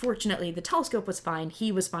 Fortunately, the telescope was fine.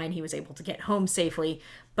 He was fine. He was able to get home safely.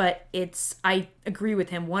 But I agree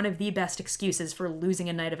with him, one of the best excuses for losing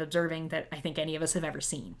a night of observing that I think any of us have ever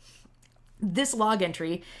seen. This log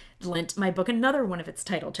entry lent my book another one of its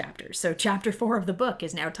title chapters. So chapter 4 of the book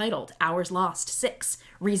is now titled Hours Lost 6,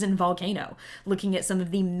 Reason Volcano, looking at some of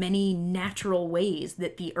the many natural ways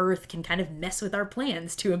that the Earth can kind of mess with our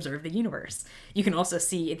plans to observe the universe. You can also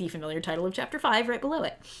see the familiar title of chapter 5 right below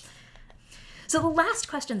it. So the last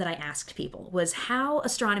question that I asked people was how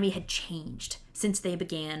astronomy had changed since they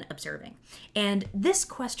began observing. And this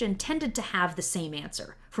question tended to have the same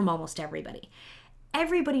answer from almost everybody.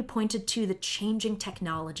 Everybody pointed to the changing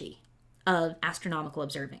technology of astronomical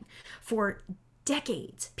observing. For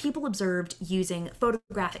decades, people observed using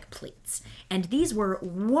photographic plates, and these were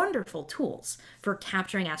wonderful tools for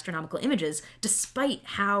capturing astronomical images, despite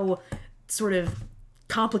how sort of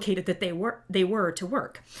complicated that they were to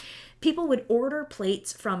work. People would order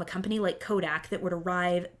plates from a company like Kodak that would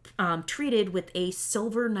arrive treated with a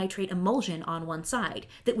silver nitrate emulsion on one side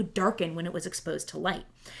that would darken when it was exposed to light.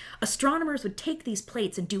 Astronomers would take these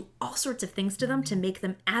plates and do all sorts of things to them to make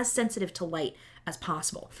them as sensitive to light as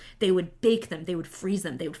possible. They would bake them, they would freeze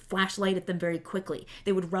them, they would flash light at them very quickly,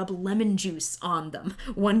 they would rub lemon juice on them.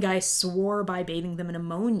 One guy swore by bathing them in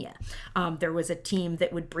ammonia. There was a team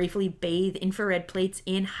that would briefly bathe infrared plates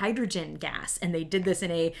in hydrogen gas, and they did this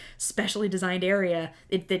in a specially designed area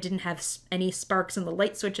that didn't have any sparks in the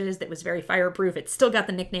light switches, that was very fireproof. It still got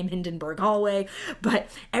the nickname Hindenburg Hallway, but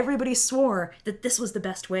everybody swore that this was the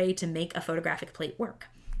best way to make a photographic plate work.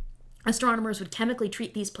 Astronomers would chemically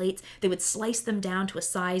treat these plates. They would slice them down to a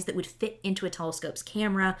size that would fit into a telescope's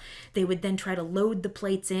camera. They would then try to load the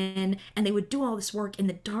plates in, and they would do all this work in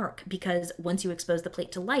the dark because once you expose the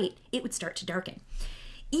plate to light, it would start to darken.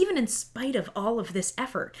 Even in spite of all of this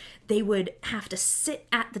effort, they would have to sit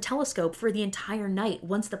at the telescope for the entire night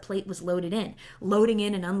once the plate was loaded in, loading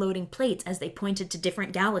in and unloading plates as they pointed to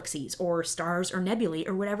different galaxies or stars or nebulae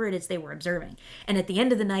or whatever it is they were observing. And at the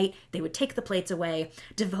end of the night, they would take the plates away,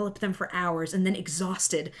 develop them for hours, and then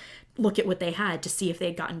exhausted, look at what they had to see if they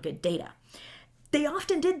had gotten good data. They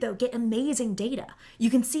often did, though, get amazing data. You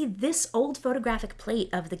can see this old photographic plate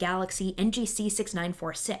of the galaxy NGC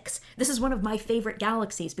 6946. This is one of my favorite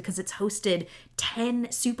galaxies because it's hosted 10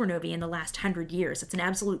 supernovae in the last 100 years. It's an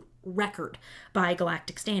absolute record by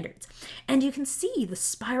galactic standards. And you can see the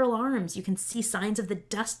spiral arms. You can see signs of the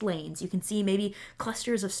dust lanes. You can see maybe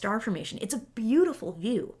clusters of star formation. It's a beautiful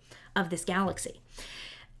view of this galaxy.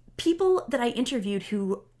 People that I interviewed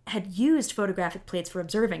who had used photographic plates for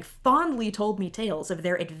observing fondly told me tales of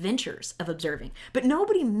their adventures of observing, but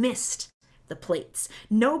nobody missed the plates.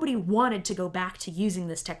 Nobody wanted to go back to using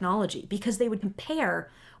this technology because they would compare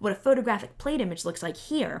what a photographic plate image looks like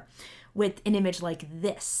here with an image like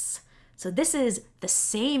this. So this is the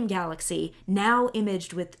same galaxy now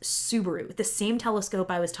imaged with Subaru, the same telescope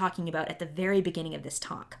I was talking about at the very beginning of this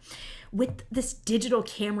talk. With this digital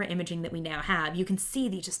camera imaging that we now have, you can see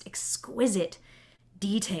the just exquisite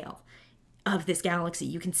detail of this galaxy.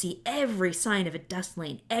 You can see every sign of a dust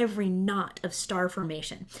lane, every knot of star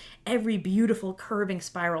formation, every beautiful curving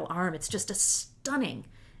spiral arm. It's just a stunning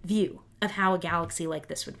view of how a galaxy like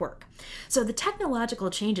this would work. So the technological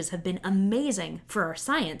changes have been amazing for our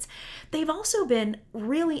science. They've also been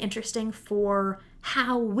really interesting for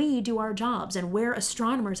how we do our jobs and where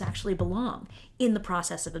astronomers actually belong in the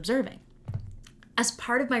process of observing. As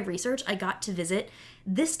part of my research, I got to visit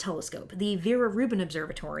this telescope, the Vera Rubin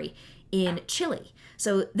Observatory in Chile.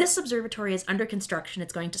 So this observatory is under construction.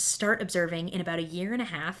 It's going to start observing in about a year and a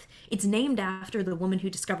half. It's named after the woman who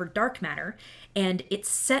discovered dark matter, and it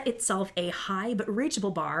set itself a high but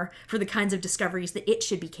reachable bar for the kinds of discoveries that it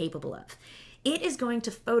should be capable of. It is going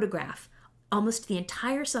to photograph almost the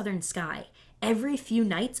entire southern sky every few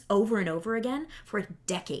nights over and over again for a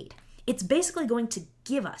decade. It's basically going to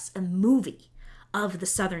give us a movie of the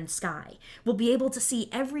southern sky. We'll be able to see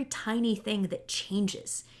every tiny thing that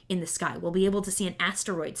changes in the sky. We'll be able to see an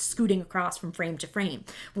asteroid scooting across from frame to frame.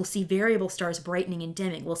 We'll see variable stars brightening and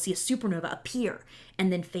dimming. We'll see a supernova appear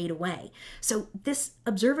and then fade away. So this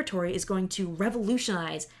observatory is going to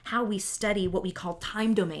revolutionize how we study what we call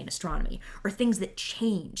time domain astronomy, or things that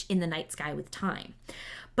change in the night sky with time.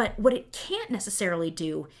 But what it can't necessarily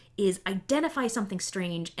do is identify something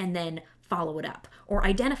strange and then follow it up, or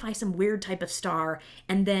identify some weird type of star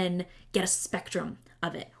and then get a spectrum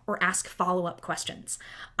of it, or ask follow-up questions.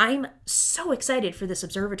 I'm so excited for this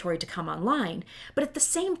observatory to come online, but at the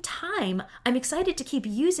same time, I'm excited to keep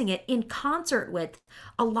using it in concert with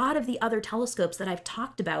a lot of the other telescopes that I've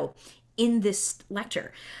talked about in this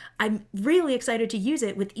lecture. I'm really excited to use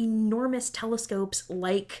it with enormous telescopes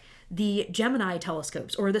like the Gemini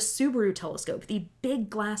telescopes or the Subaru telescope, the big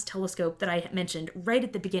glass telescope that I mentioned right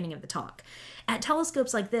at the beginning of the talk. At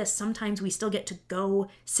telescopes like this, sometimes we still get to go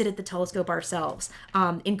sit at the telescope ourselves.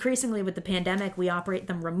 Increasingly with the pandemic, we operate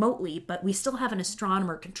them remotely, but we still have an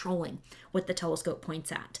astronomer controlling what the telescope points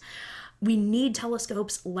at. We need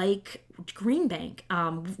telescopes like Green Bank,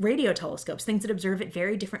 radio telescopes, things that observe at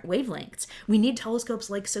very different wavelengths. We need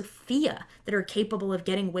telescopes like Sophia that are capable of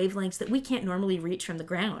getting wavelengths that we can't normally reach from the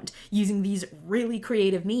ground, using these really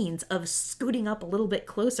creative means of scooting up a little bit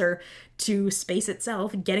closer to space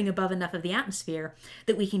itself, getting above enough of the atmosphere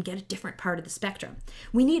that we can get a different part of the spectrum.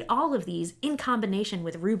 We need all of these in combination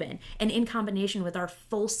with Rubin and in combination with our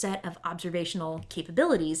full set of observational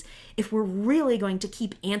capabilities if we're really going to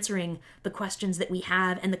keep answering the questions that we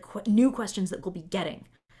have and the new questions that we'll be getting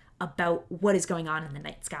about what is going on in the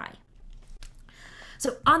night sky.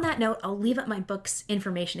 So on that note, I'll leave up my book's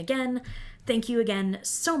information again. Thank you again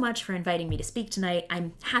so much for inviting me to speak tonight.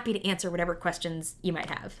 I'm happy to answer whatever questions you might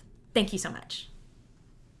have. Thank you so much.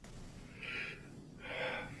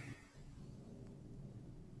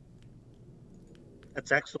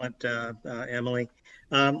 That's excellent, Emily.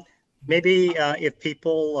 Maybe if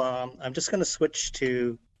people, I'm just going to switch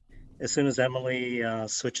to, as soon as Emily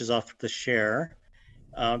switches off the share,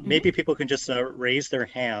 maybe people can just raise their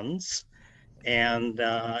hands and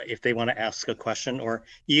if they want to ask a question or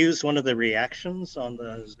use one of the reactions on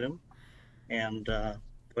the Zoom. And go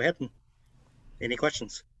ahead. And, any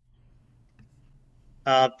questions?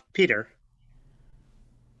 Peter.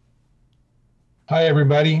 Hi,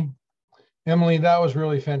 everybody. Emily, that was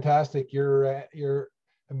really fantastic. Your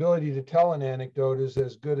ability to tell an anecdote is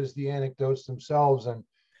as good as the anecdotes themselves. And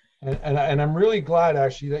I'm really glad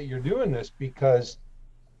actually that you're doing this, because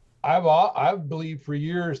I've believed for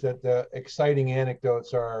years that the exciting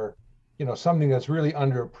anecdotes are, something that's really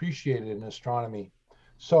underappreciated in astronomy.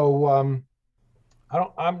 So I'm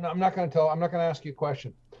not going to ask you a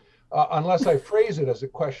question unless I phrase it as a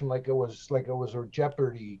question, like it was a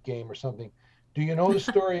Jeopardy game or something. Do you know the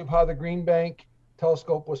story of how the Green Bank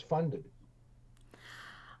telescope was funded?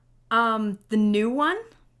 The new one?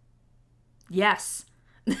 Yes.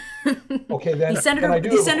 Okay, then the Senator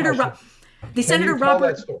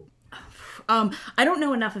Robert. I don't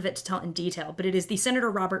know enough of it to tell in detail, but it is the Senator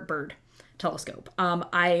Robert Byrd telescope.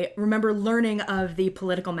 I remember learning of the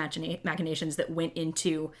political machinations that went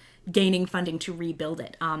into gaining funding to rebuild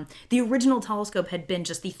it. The original telescope had been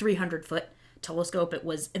just the 300-foot telescope. It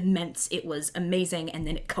was immense. It was amazing. And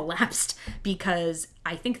then it collapsed because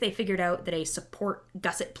I think they figured out that a support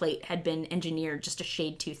gusset plate had been engineered just a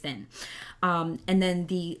shade too thin. And then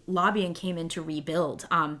the lobbying came in to rebuild.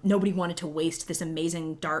 Nobody wanted to waste this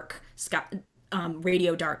amazing dark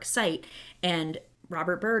radio dark site. And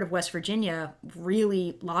Robert Byrd of West Virginia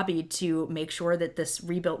really lobbied to make sure that this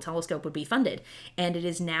rebuilt telescope would be funded. And it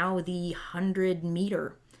is now the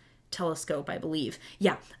 100-meter telescope, I believe.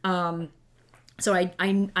 Yeah. So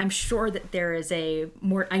I'm sure that there is I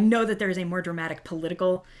know that there is a more dramatic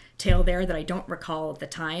political tale there that I don't recall at the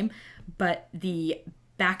time, but the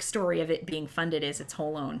backstory of it being funded is its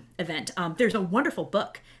whole own event. There's a wonderful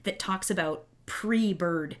book that talks about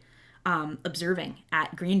pre-Byrd observing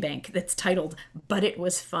at Green Bank that's titled "But It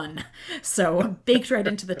Was Fun." So baked right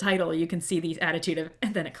into the title, you can see the attitude of,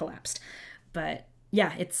 and then it collapsed. But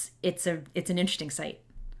yeah, it's an interesting site.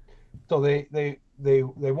 So they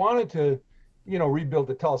wanted to, rebuild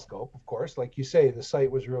the telescope, of course. Like you say, the site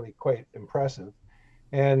was really quite impressive.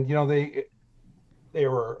 And, they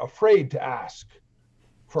were afraid to ask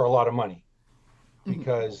for a lot of money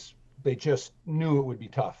because they just knew it would be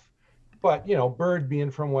tough. But, Byrd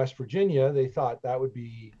being from West Virginia, they thought that would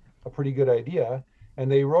be a pretty good idea. And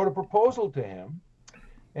they wrote a proposal to him.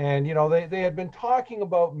 And, they had been talking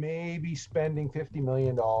about maybe spending $50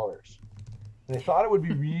 million. And they thought it would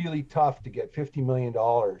be really tough to get $50 million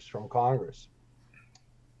from Congress.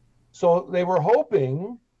 So they were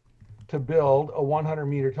hoping to build a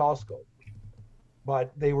 100-meter telescope,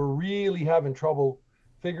 but they were really having trouble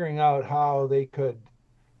figuring out how they could,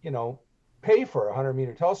 pay for a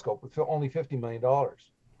 100-meter telescope with only $50 million.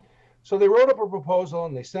 So they wrote up a proposal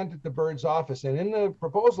and they sent it to Byrd's office. And in the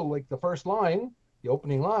proposal, like the first line, the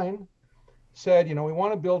opening line, said, we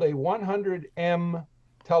want to build a 100M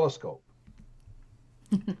telescope.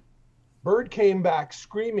 Byrd came back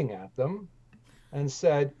screaming at them and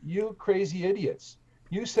said, "You crazy idiots.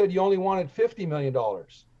 You said you only wanted $50 million.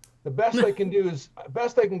 The best I can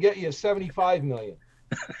get you is $75 million."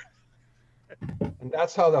 And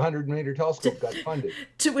that's how the 100-meter telescope got funded.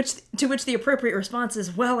 To which the appropriate response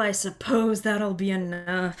is, "Well, I suppose that'll be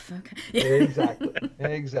enough." Okay.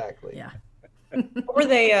 Exactly. Yeah. What were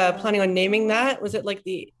they planning on naming that? Was it like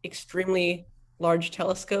the extremely large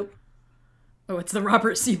telescope? Oh, it's the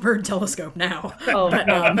Robert C. Byrd telescope now. Oh,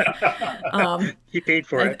 But He paid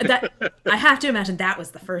for it. I have to imagine that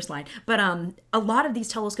was the first line. But a lot of these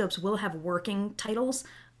telescopes will have working titles.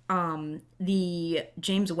 The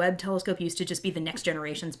James Webb telescope used to just be the Next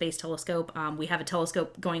Generation Space Telescope. We have a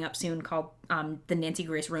telescope going up soon called the Nancy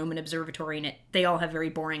Grace Roman Observatory, and they all have very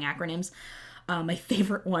boring acronyms. My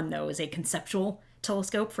favorite one, though, is a conceptual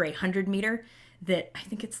telescope for a 100-meter that I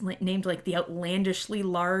think it's named like the Outlandishly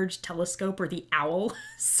Large Telescope or the OWL.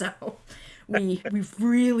 So we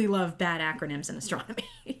really love bad acronyms in astronomy.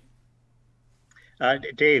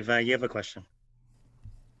 Dave, you have a question.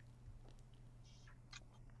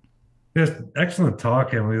 Yes, excellent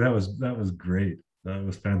talk, Emily. That was great. That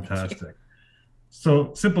was fantastic.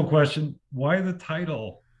 So, simple question: why the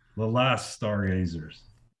title, "The Last Stargazers"?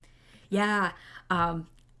 Yeah, I've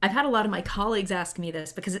had a lot of my colleagues ask me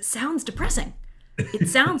this because it sounds depressing. It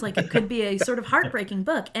sounds like it could be a sort of heartbreaking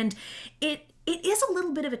book, and it is a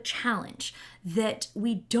little bit of a challenge that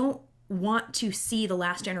we don't want to see the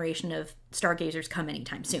last generation of stargazers come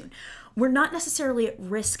anytime soon. We're not necessarily at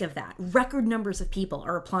risk of that. Record numbers of people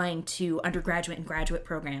are applying to undergraduate and graduate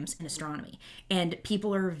programs in astronomy, and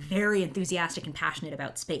people are very enthusiastic and passionate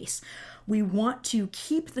about space. We want to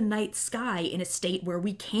keep the night sky in a state where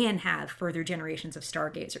we can have further generations of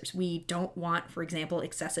stargazers. We don't want, for example,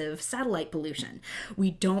 excessive satellite pollution.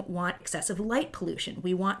 We don't want excessive light pollution.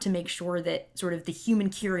 We want to make sure that sort of the human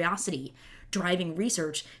curiosity driving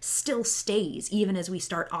research still stays even as we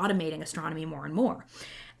start automating astronomy more and more.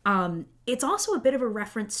 It's also a bit of a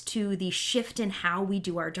reference to the shift in how we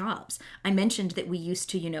do our jobs. I mentioned that we used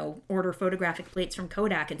to, order photographic plates from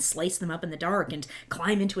Kodak and slice them up in the dark and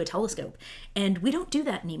climb into a telescope. And we don't do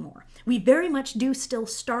that anymore. We very much do still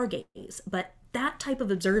stargaze, but that type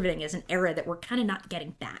of observing is an era that we're kind of not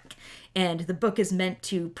getting back. And the book is meant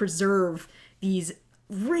to preserve these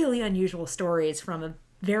really unusual stories from a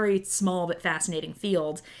very small but fascinating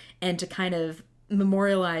field and to kind of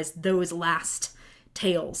memorialize those last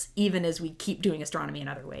tales, even as we keep doing astronomy in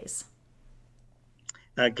other ways.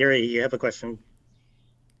 Gary, you have a question?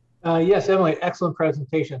 Yes, Emily, excellent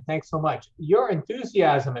presentation. Thanks so much. Your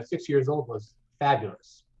enthusiasm at 6 years old was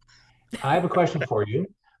fabulous. I have a question for you.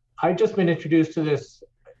 I've just been introduced to this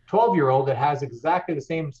 12-year-old that has exactly the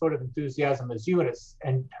same sort of enthusiasm as you,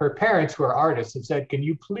 and her parents, who are artists, have said, can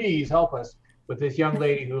you please help us with this young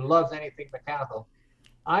lady who loves anything mechanical?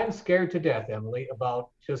 I'm scared to death, Emily,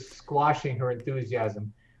 about just squashing her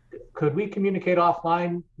enthusiasm. Could we communicate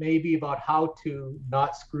offline maybe about how to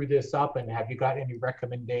not screw this up? And have you got any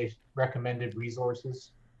recommended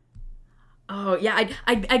resources? Oh yeah,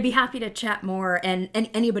 I'd be happy to chat more. And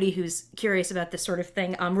anybody who's curious about this sort of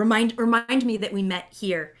thing, remind me that we met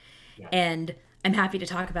here, yeah. And I'm happy to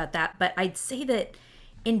talk about that. But I'd say that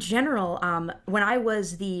in general, when I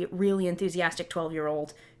was the really enthusiastic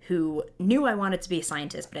 12-year-old who knew I wanted to be a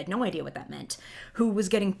scientist, but had no idea what that meant, who was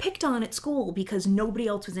getting picked on at school because nobody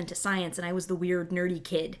else was into science, and I was the weird, nerdy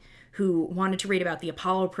kid who wanted to read about the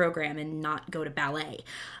Apollo program and not go to ballet.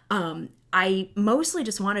 I mostly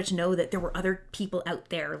just wanted to know that there were other people out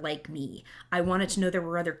there like me. I wanted to know there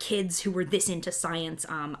were other kids who were this into science.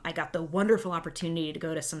 I got the wonderful opportunity to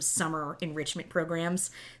go to some summer enrichment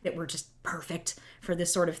programs that were just perfect for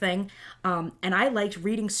this sort of thing. And I liked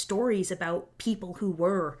reading stories about people who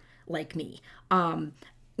were like me.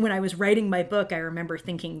 When I was writing my book, I remember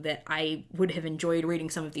thinking that I would have enjoyed reading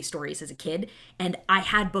some of these stories as a kid, and I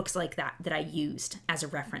had books like that I used as a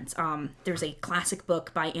reference. There's a classic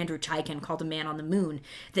book by Andrew Chaikin called A Man on the Moon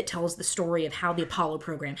that tells the story of how the Apollo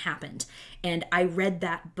program happened, and I read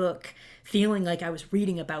that book feeling like I was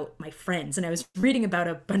reading about my friends, and I was reading about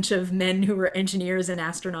a bunch of men who were engineers and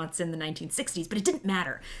astronauts in the 1960s, but it didn't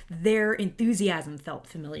matter. Their enthusiasm felt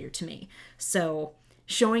familiar to me. So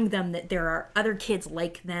showing them that there are other kids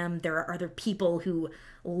like them, there are other people who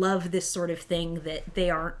love this sort of thing, that they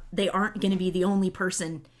aren't going to be the only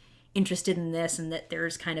person interested in this, and that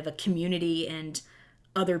there's kind of a community and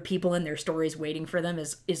other people and their stories waiting for them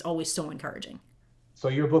is always so encouraging. So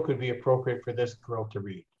your book would be appropriate for this girl to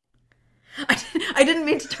read. I didn't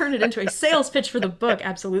mean to turn it into a sales pitch for the book.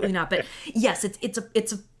 Absolutely not. But yes,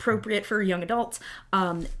 it's appropriate for young adults.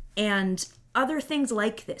 And other things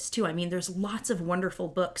like this too. I mean, there's lots of wonderful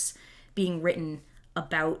books being written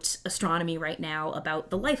about astronomy right now, about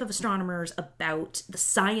the life of astronomers, about the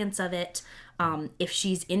science of it. If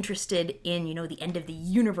she's interested in, the end of the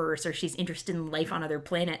universe, or she's interested in life on other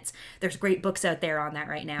planets, there's great books out there on that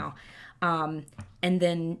right now. And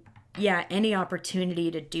then, yeah, any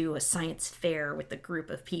opportunity to do a science fair with a group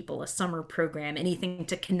of people, a summer program, anything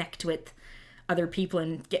to connect with other people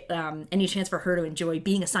and get any chance for her to enjoy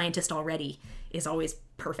being a scientist already is always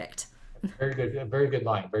perfect. Very good. Very good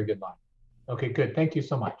line. Very good line. Okay, good. Thank you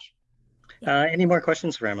so much. Any more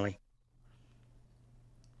questions for Emily?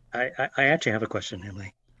 I actually have a question,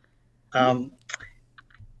 Emily.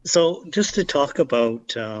 So just to talk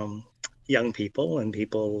about young people and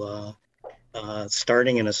people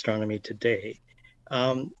starting in astronomy today,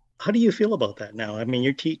 how do you feel about that now? I mean,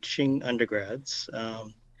 you're teaching undergrads.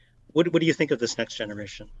 What do you think of this next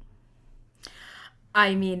generation?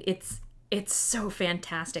 I mean, it's so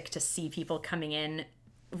fantastic to see people coming in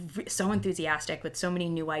so enthusiastic with so many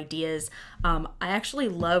new ideas. I actually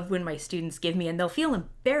love when my students give me, and they'll feel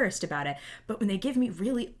embarrassed about it, but when they give me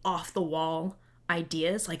really off the wall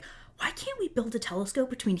ideas, like, why can't we build a telescope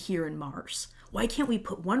between here and Mars? Why can't we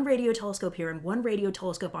put one radio telescope here and one radio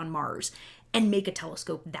telescope on Mars and make a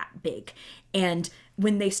telescope that big? And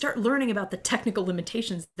when they start learning about the technical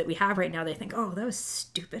limitations that we have right now, they think, oh, that was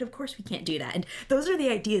stupid. Of course we can't do that. And those are the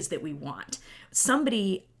ideas that we want.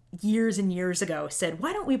 Somebody years and years ago said,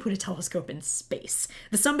 why don't we put a telescope in space?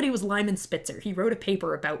 The somebody was Lyman Spitzer. He wrote a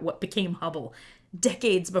paper about what became Hubble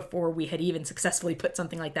decades before we had even successfully put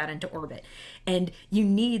something like that into orbit. And you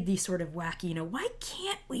need these sort of wacky, why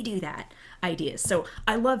can't we do that ideas? So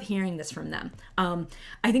I love hearing this from them.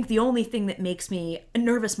 I think the only thing that makes me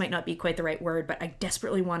nervous might not be quite the right word, but I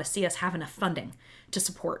desperately want to see us have enough funding to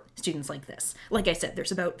support students like this. Like I said,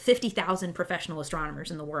 there's about 50,000 professional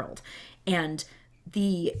astronomers in the world. And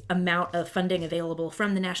the amount of funding available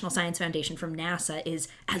from the National Science Foundation, from NASA, is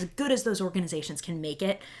as good as those organizations can make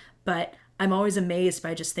it. But I'm always amazed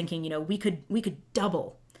by just thinking, we could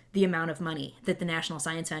double the amount of money that the National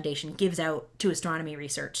Science Foundation gives out to astronomy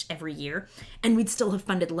research every year, and we'd still have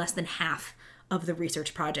funded less than half of the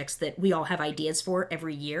research projects that we all have ideas for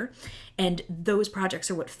every year. And those projects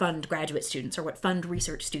are what fund graduate students, or what fund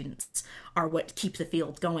research students, are what keep the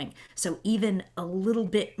field going. So even a little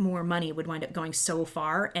bit more money would wind up going so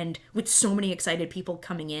far, and with so many excited people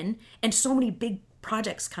coming in and so many big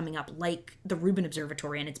projects coming up, like the Rubin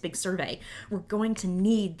Observatory and its big survey, we're going to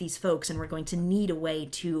need these folks, and we're going to need a way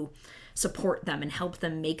to support them and help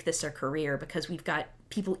them make this their career, because we've got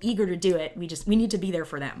people eager to do it. We need to be there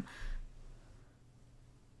for them.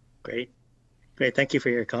 Great. Thank you for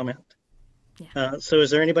your comment. Yeah. So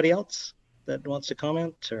is there anybody else that wants to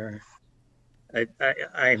comment? Or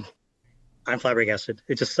I'm flabbergasted.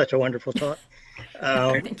 It's just such a wonderful talk.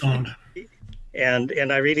 And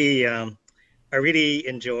I really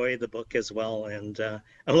enjoy the book as well. And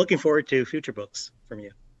I'm looking forward to future books from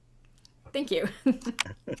you. Thank you.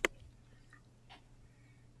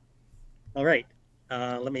 All right.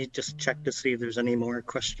 Let me just check to see if there's any more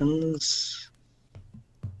questions.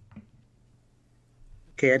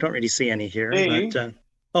 Okay, I don't really see any here. Hey.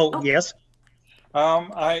 But, yes.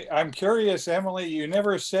 I'm curious, Emily, you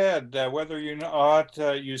never said whether you not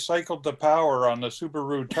you cycled the power on the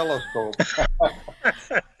Subaru telescope.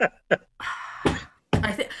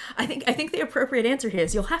 I think the appropriate answer here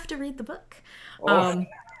is you'll have to read the book. Oh.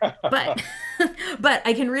 But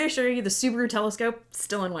I can reassure you, the Subaru telescope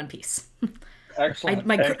still in one piece. Excellent.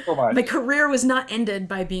 My Thanks so much. career was not ended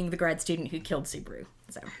by being the grad student who killed Subaru.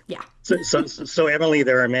 So yeah. So Emily,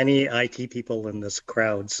 there are many IT people in this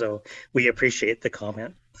crowd, so we appreciate the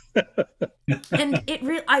comment. And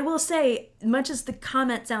I will say, much as the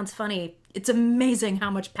comment sounds funny, it's amazing how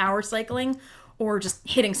much power cycling or just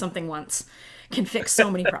hitting something once can fix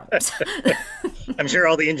so many problems. I'm sure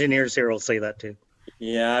all the engineers here will say that too.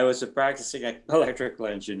 Yeah, I was a practicing electrical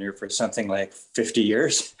engineer for something like 50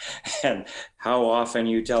 years. And how often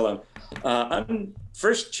you tell them,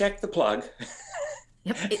 first check the plug.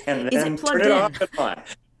 Yep. And Is then it plugged turn it in? off and on.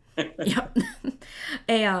 Yep.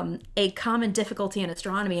 A common difficulty in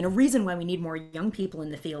astronomy, and a reason why we need more young people in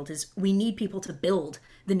the field, is we need people to build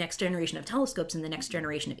the next generation of telescopes and the next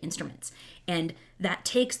generation of instruments. And that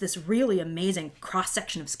takes this really amazing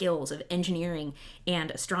cross-section of skills of engineering and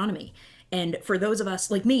astronomy. And for those of us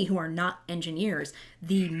like me who are not engineers,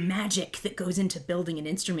 the magic that goes into building an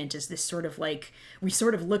instrument is this sort of we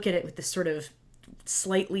sort of look at it with this sort of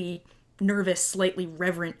slightly nervous, slightly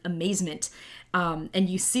reverent amazement. And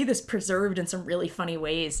you see this preserved in some really funny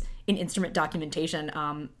ways in instrument documentation.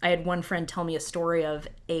 I had one friend tell me a story of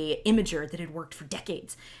a imager that had worked for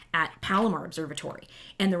decades at Palomar Observatory.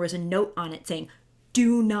 And there was a note on it saying,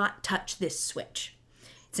 "Do not touch this switch."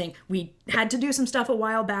 Saying, we had to do some stuff a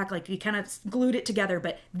while back, we kind of glued it together,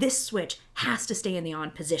 but this switch has to stay in the on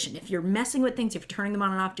position. If you're messing with things, if you're turning them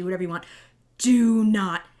on and off, do whatever you want, do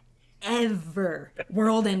not ever,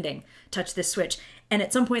 world ending, touch this switch. And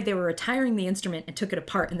at some point they were retiring the instrument and took it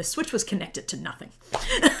apart, and the switch was connected to nothing.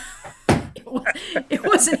 It It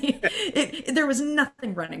wasn't. There was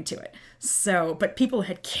nothing running to it. So, but people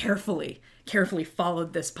had carefully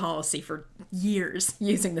followed this policy for years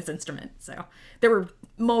using this instrument. So there were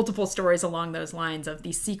multiple stories along those lines of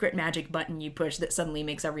the secret magic button you push that suddenly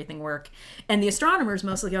makes everything work. And the astronomers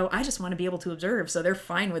mostly go, I just want to be able to observe. So they're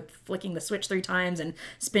fine with flicking the switch 3 times and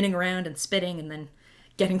spinning around and spitting and then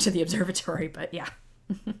getting to the observatory. But yeah.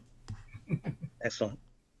 Excellent.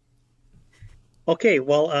 Okay,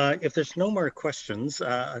 well, if there's no more questions,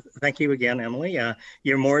 thank you again, Emily.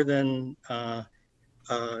 You're more than,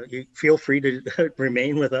 you feel free to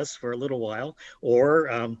remain with us for a little while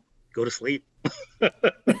or go to sleep.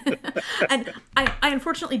 And I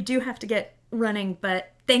unfortunately do have to get running,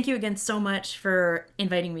 but thank you again so much for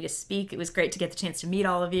inviting me to speak. It was great to get the chance to meet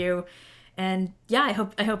all of you. And yeah, I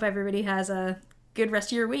hope everybody has a good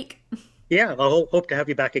rest of your week. Yeah, I'll hope to have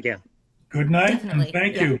you back again. Good night. Definitely. And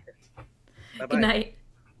thank you. Bye-bye. Good night.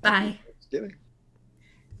 Bye.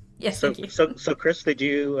 Yes, So, thank you. so Chris, did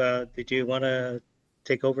you want to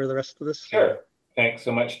take over the rest of this? Sure. Thanks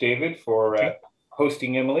so much, David, for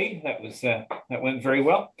hosting Emily. That was that went very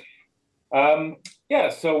well. Yeah,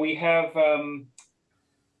 so we have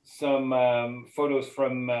some photos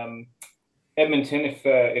from Edmonton.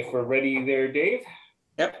 If we're ready there, Dave.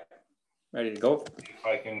 Yep, ready to go. If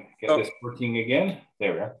I can get this working again.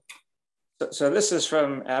 There we are. So this is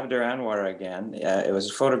from Abdur Anwar again. It was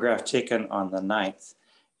a photograph taken on the 9th.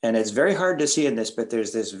 And it's very hard to see in this, but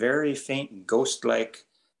there's this very faint ghost-like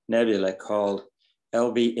nebula called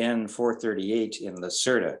LBN 438 in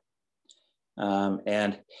Lacerda.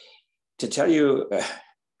 And to tell you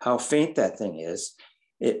how faint that thing is,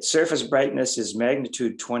 its surface brightness is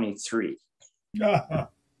magnitude 23.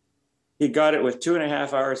 He got it with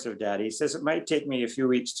 2.5 hours of data. He says it might take me a few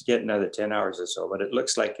weeks to get another 10 hours or so, but it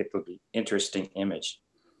looks like it will be an interesting image.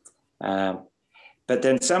 But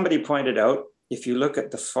then somebody pointed out, if you look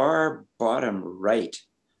at the far bottom right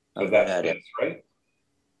of that image, right?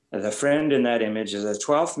 The friend in that image is a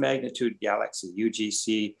 12th magnitude galaxy,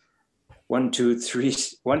 UGC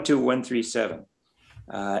 12137.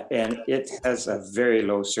 And it has a very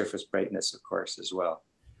low surface brightness, of course, as well.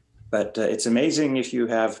 But it's amazing if you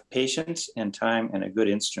have patience and time and a good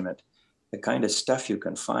instrument, the kind of stuff you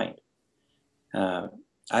can find.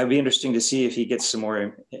 I'd be interesting to see if he gets some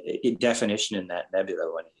more definition in that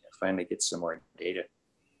nebula when he finally gets some more data.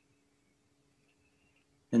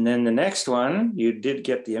 And then the next one, you did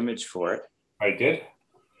get the image for it. I did.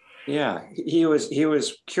 Yeah, he was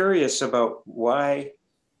curious about why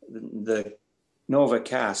the Nova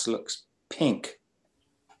cast looks pink.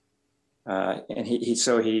 And he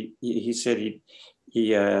said he'd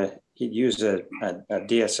used a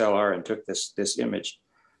DSLR and took this image,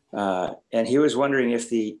 and he was wondering if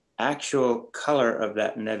the actual color of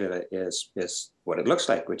that nebula is what it looks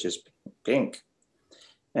like, which is pink.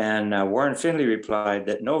 And Warren Finley replied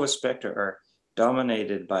that nova spectra are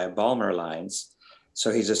dominated by Balmer lines, so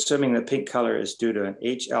he's assuming the pink color is due to an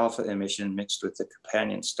H alpha emission mixed with the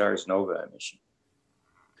companion star's nova emission.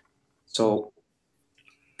 So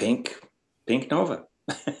pink nova.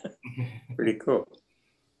 Pretty cool.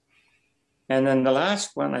 And then the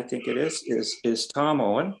last one, I think it is Tom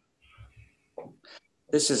Owen.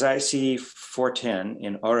 This is IC 410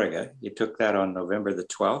 in Auriga. You took that on November the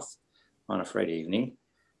 12th on a Friday evening.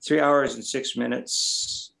 3 hours and 6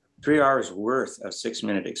 minutes, 3 hours worth of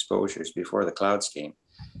 6-minute exposures before the clouds came.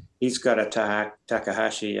 He's got a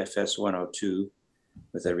Takahashi FS102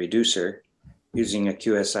 with a reducer using a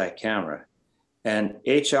QSI camera. And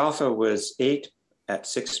H alpha was 8 at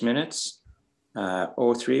 6 minutes,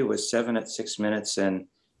 O3 was 7 at 6 minutes, and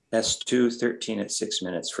S2 13 at 6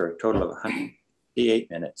 minutes for a total of 158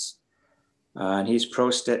 minutes. And he's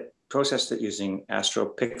processed it using Astro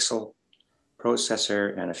Pixel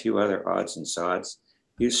processor and a few other odds and sods.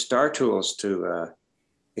 Use star tools to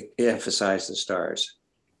emphasize the stars.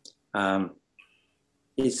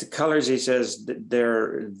 It's the colors, he says,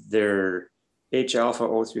 they're H alpha,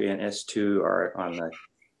 O3, and S2 are on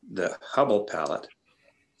the Hubble palette.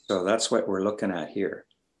 So that's what we're looking at here.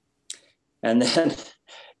 And then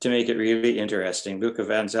to make it really interesting, Luca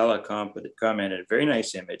Vanzella commented, a very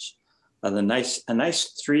nice image of a nice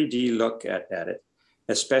 3D look at it,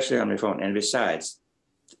 especially on my phone. And besides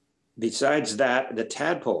that, the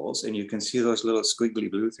tadpoles, and you can see those little squiggly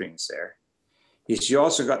blue things there. You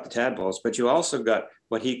also got the tadpoles, but you also got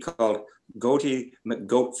what he called goatee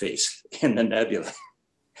McGoat face in the nebula.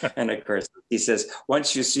 And of course, he says,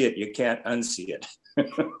 once you see it, you can't unsee it.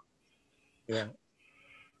 Yeah.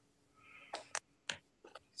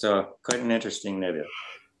 So quite an interesting nebula.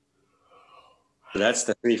 So that's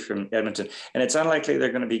the 3 from Edmonton. And it's unlikely they're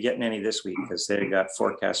going to be getting any this week because they got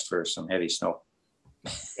forecast for some heavy snow.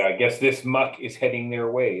 Yeah, I guess this muck is heading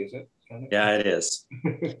their way, is it? Yeah, it is.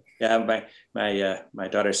 Yeah, my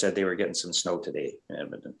daughter said they were getting some snow today in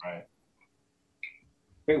Edmonton. Right.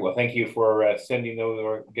 Great. Well, thank you for sending those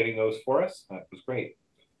or getting those for us. That was great.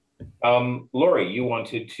 Lauri, you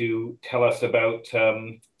wanted to tell us about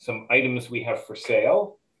some items we have for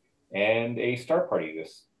sale and a star party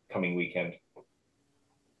this coming weekend.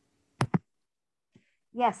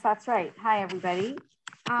 Yes, that's right. Hi, everybody.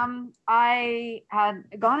 I had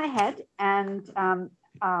gone ahead and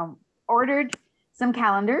ordered some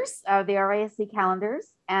calendars, the RASC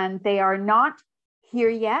calendars, and they are not here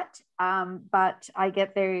yet, but I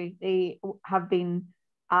get they have been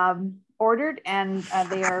ordered, and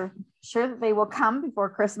they are sure that they will come before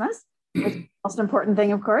Christmas, which is the most important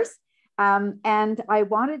thing, of course. And I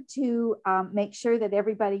wanted to make sure that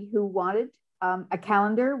everybody who wanted a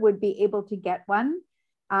calendar would be able to get one.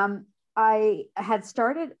 I had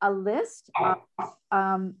started a list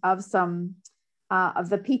of some of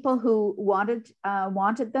the people who wanted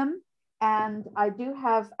them, and I do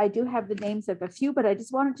have the names of a few, but I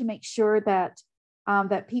just wanted to make sure that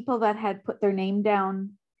that people that had put their name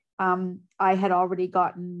down, I'd already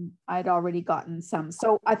gotten some.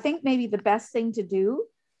 So I think maybe the best thing to do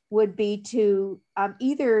would be to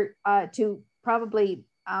either to probably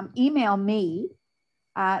email me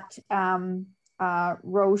at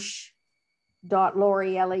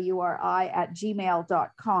roche.lauri,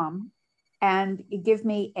 LAURI@gmail.com, and give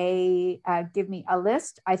me a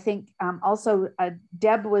list. I think also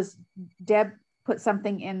Deb put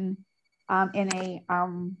something in an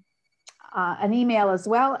email as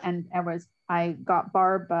well, and I got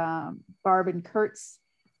Barb and Kurt's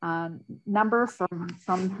number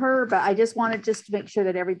from her, but I just wanted to make sure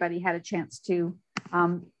that everybody had a chance to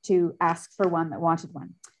ask for one that wanted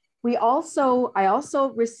one. I also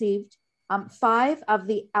received 5 of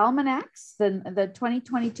the almanacs, the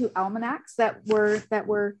 2022 almanacs that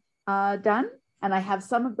were done, and I have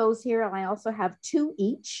some of those here, and I also have 2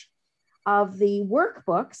 each of the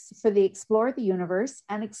workbooks for the Explore the Universe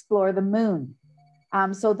and Explore the Moon.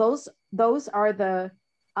 So those are the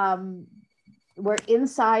where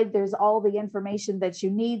inside there's all the information that you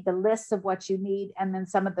need, the lists of what you need, and then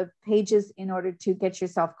some of the pages in order to get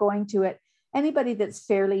yourself going to it. Anybody that's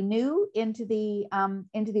fairly new into the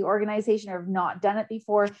organization or have not done it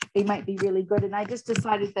before, they might be really good. And I just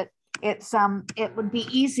decided that it would be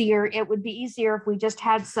easier. It would be easier if we just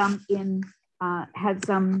had some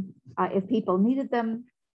if people needed them,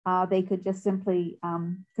 they could just simply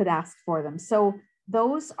could ask for them. So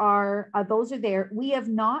those are there. We have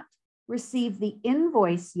not received the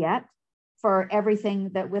invoice yet for everything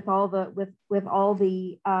that with all the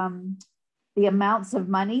amounts of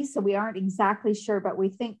money, so we aren't exactly sure, but we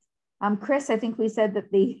think, Chris, I think we said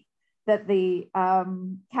that the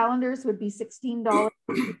calendars would be $16.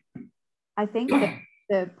 I think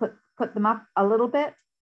to put them up a little bit,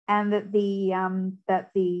 and that the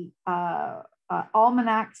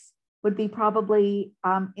almanacs would be probably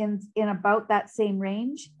in about that same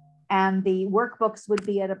range, and the workbooks would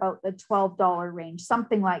be at about the $12 range,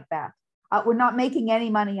 something like that. We're not making any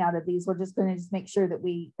money out of these. We're just going to make sure that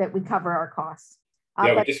we cover our costs.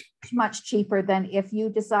 But it's much cheaper than if you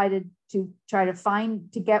decided to try to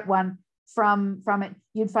get one from it.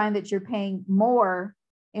 You'd find that you're paying more.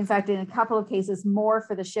 In fact, in a couple of cases, more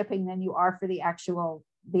for the shipping than you are for the actual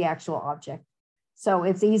object. So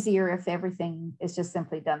it's easier if everything is just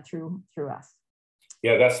simply done through us.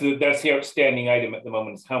 Yeah, that's the outstanding item at the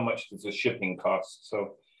moment, is how much does the shipping cost?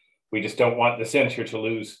 So we just don't want the center to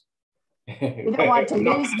lose. We don't want to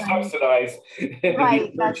lose money. Subsidize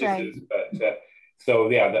right, that's right. But so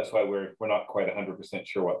yeah, that's why we're not quite 100%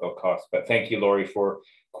 sure what they'll cost. But thank you, Lauri, for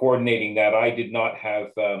coordinating that. I did not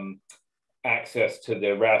have access to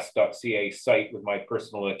the RASC.ca site with my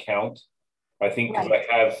personal account. I think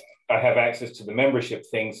because I have access to the membership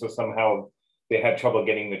thing, so somehow they had trouble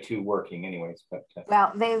getting the 2 working, anyways. But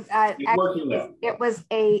well, it was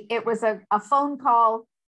a phone call.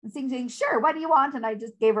 And saying, sure, what do you want? And I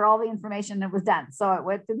just gave her all the information and it was done. So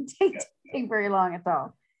it didn't take very long at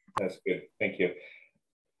all. That's good. Thank you.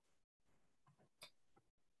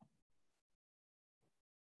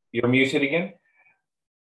 You're muted again.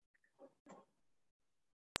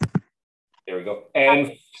 There we go.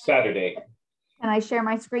 And Saturday. Can I share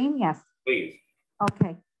my screen? Yes. Please.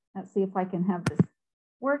 Okay. Let's see if I can have this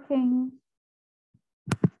working.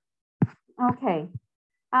 Okay.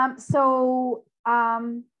 I'm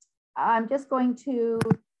just going to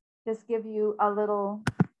give you a little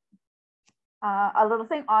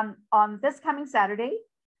thing on this coming Saturday.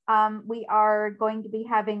 we are going to be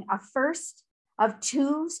having a first of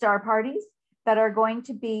 2 star parties that are going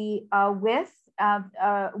to be with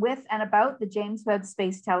and about the James Webb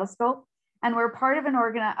Space Telescope. And we're part of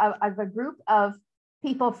a group of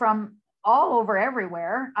people from all over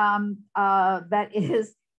everywhere that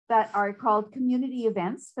are called community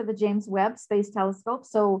events for the James Webb Space Telescope.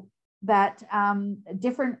 So that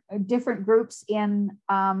different groups in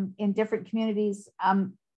different communities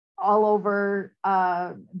all over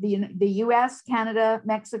the U.S., Canada,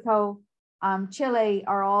 Mexico, Chile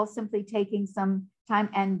are all simply taking some time,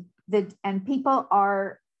 and people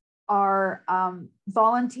are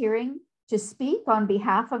volunteering to speak on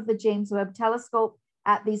behalf of the James Webb Telescope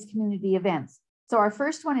at these community events. So our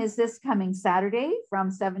first one is this coming Saturday from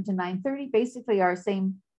 7 to 9:30, basically our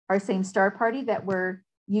same star party that we're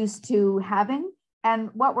used to having. And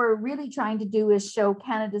what we're really trying to do is show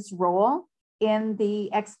Canada's role in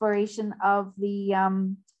the exploration of the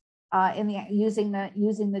using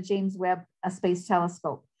the James Webb Space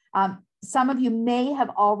Telescope. Some of you may have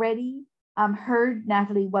already heard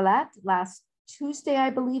Natalie Ouellet last Tuesday, I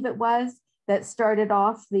believe it was, that started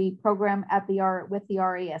off the program at with the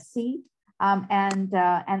RASC. And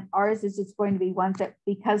ours is just going to be ones that,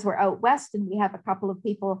 because we're out west and we have a couple of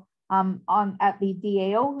people at the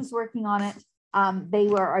FDAO who's working on it, they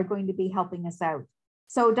are going to be helping us out.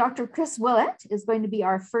 So Dr. Chris Willett is going to be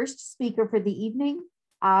our first speaker for the evening.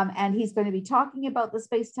 And he's going to be talking about the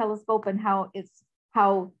Space Telescope and how it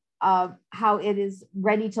is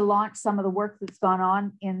ready to launch, some of the work that's gone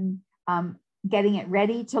on in getting it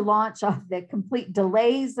ready to launch, the complete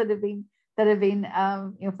delays that have been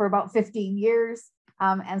for about 15 years,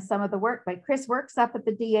 and some of the work. But Chris works up at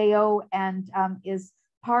the DAO and is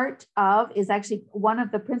actually one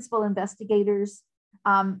of the principal investigators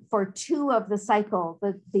for 2 of the Cycle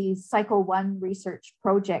 1 research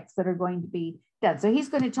projects that are going to be done. So he's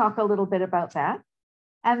going to talk a little bit about that.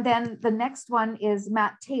 And then the next one is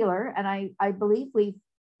Matt Taylor. And I believe we've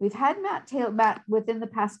had Matt within the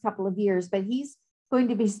past couple of years, but he's going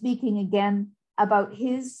to be speaking again about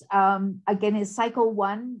his Cycle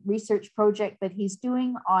 1 research project that he's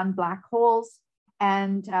doing on black holes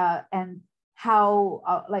and how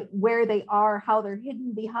where they are, how they're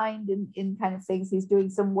hidden behind in kind of things. He's doing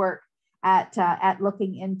some work at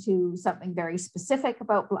looking into something very specific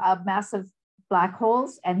about massive black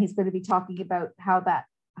holes, and he's going to be talking about how that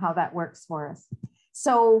works for us.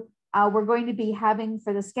 So we're going to be having,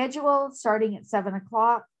 for the schedule, starting at 7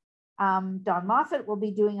 o'clock, Don Moffat will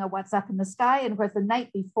be doing a What's Up in the Sky. And of course, the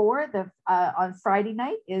night before, on Friday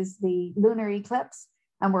night, is the Lunar Eclipse.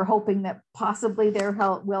 And we're hoping that possibly there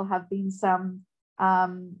will have been some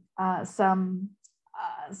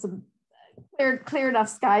clear enough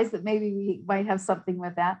skies that maybe we might have something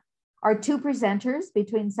with that. Our 2 presenters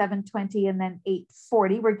between 7:20 and then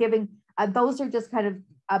 8:40. We're giving, those are just kind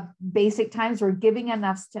of basic times. We're giving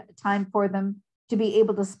enough time for them to be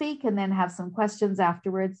able to speak and then have some questions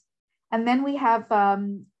afterwards. And then we have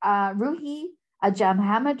Ruhi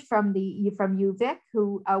Jamhamid from UVic,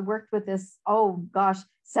 who worked with us,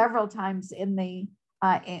 several times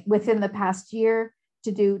within the past year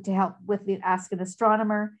to help with the Ask an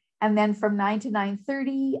Astronomer. And then from 9 to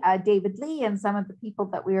 9:30, David Lee and some of the people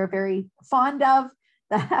that we are very fond of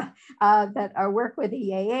that our work with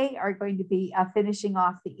EAA are going to be finishing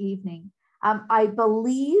off the evening. I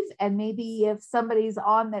believe, and maybe if somebody's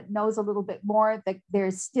on that knows a little bit more, that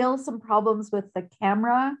there's still some problems with the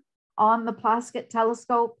camera on the Plaskett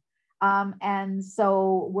telescope. And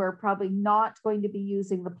so we're probably not going to be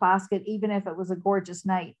using the Plaskett, even if it was a gorgeous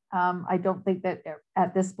night. I don't think that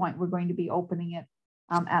at this point we're going to be opening it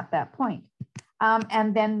at that point.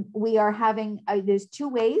 And then we are having, there's 2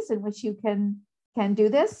 ways in which you can do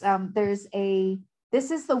this.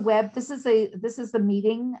 This is the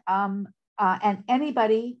meeting, and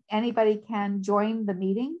anybody can join the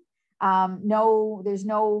meeting. There's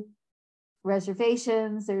no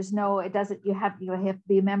reservations. You have to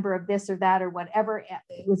be a member of this or that or whatever.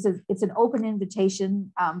 It's an open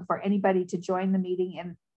invitation for anybody to join the meeting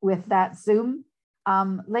and with that Zoom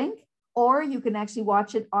link, or you can actually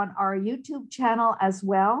watch it on our YouTube channel as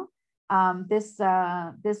well. This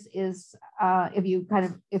is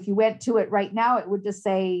if you went to it right now, it would just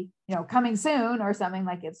say, coming soon or something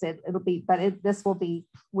like it said. This will be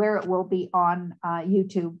where it will be on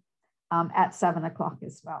YouTube at 7 o'clock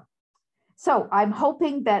as well. So I'm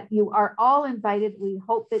hoping that you are all invited. We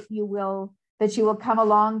hope that you will come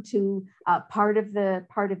along to part of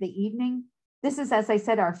the evening. This is, as I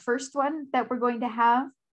said, our first one that we're going to have.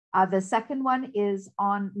 The second one is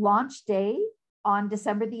on launch day on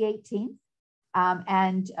December the 18th.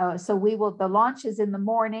 So the launch is in the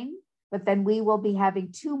morning. but then we will be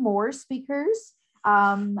having 2 more speakers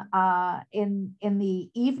in the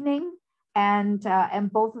evening, and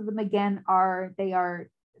both of them again are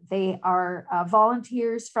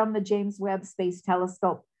volunteers from the James Webb Space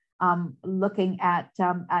Telescope, looking at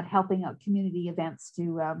helping out community events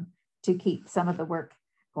to keep some of the work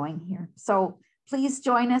going here. So please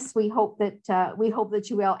join us. We hope that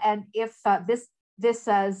you will. And if this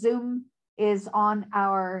Zoom is on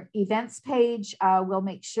our events page, we'll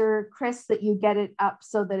make sure, Chris, that you get it up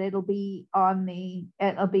so that it'll be on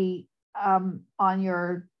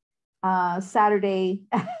your Saturday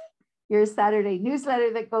your Saturday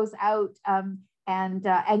newsletter that goes out, and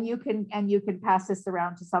you can pass this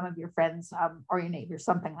around to some of your friends or your neighbors,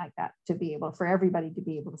 something like that, for everybody to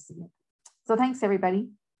be able to see it. So thanks, everybody.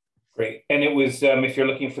 Great. And it was, if you're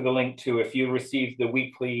looking for the link to, if you received the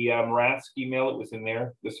weekly RASC email, it was in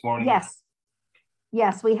there this morning.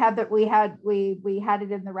 Yes, we had that. We had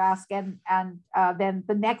it in the RASC, and then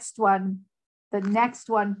the next one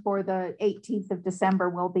for the 18th of December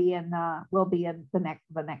will be in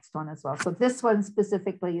the next one as well. So this one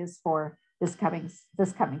specifically is for this coming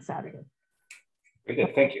Saturday. Very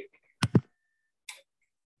good, thank you.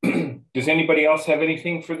 Does anybody else have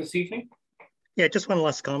anything for this evening? Yeah, just one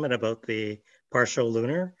last comment about the partial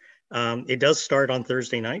lunar. It does start on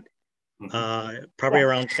Thursday night, probably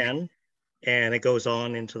around 10, and it goes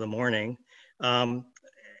on into the morning. The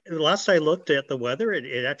last I looked at the weather,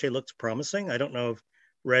 it actually looks promising. I don't know if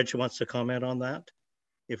Reg wants to comment on that,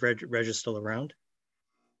 if Reg is still around.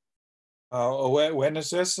 When is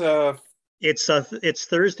this? It's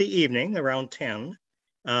Thursday evening around 10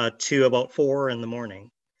 to about 4 in the morning.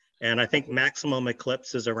 And I think maximum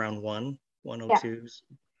eclipse is around 1:02,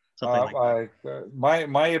 something like that.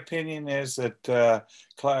 My opinion is that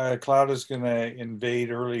cloud is going to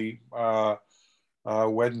invade early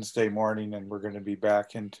Wednesday morning, and we're going to be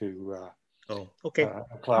back into a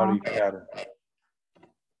cloudy pattern.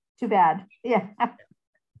 Too bad. Yeah.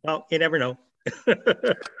 Well, you never know.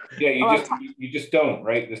 Yeah, you just don't,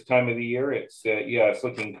 right? This time of the year, it's it's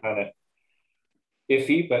looking kind of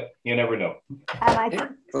iffy, but you never know. And I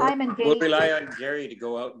think Simon we'll rely on Gary to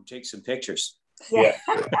go out and take some pictures. Yeah.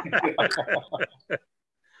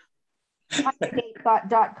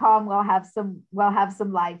 .com will have some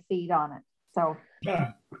live feed on it. So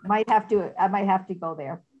I might have to go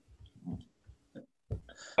there.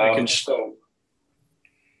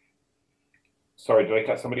 Sorry, did I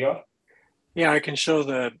cut somebody off? Yeah, I can show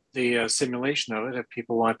the simulation of it if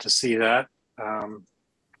people want to see that.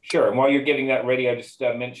 Sure. And while you're getting that ready, I just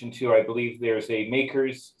mentioned too, I believe there's a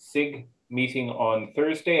Makers SIG meeting on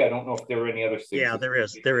Thursday. I don't know if there were any other SIGs. Yeah, there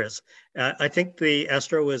is. I think the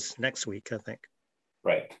Astro is next week, I think.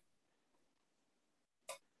 Right.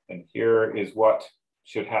 And here is what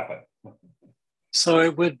should happen. So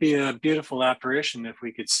it would be a beautiful apparition if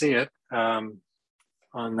we could see it on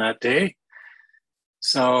that day.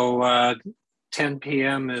 So 10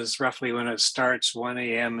 p.m. is roughly when it starts. 1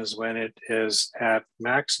 a.m. is when it is at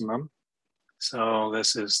maximum. So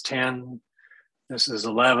this is 10, this is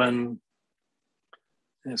 11,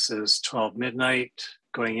 this is 12 midnight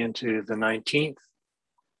going into the 19th.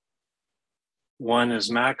 1 is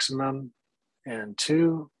maximum, and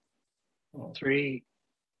 2, 3,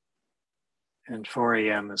 and 4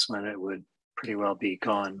 a.m. is when it would pretty well be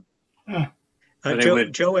gone.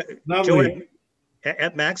 Joe,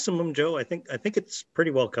 at maximum, Joe, I think it's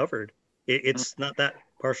pretty well covered. It's not that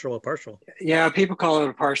partial. Yeah, people call it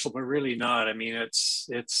a partial, but really not. I mean, it's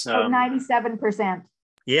 97%.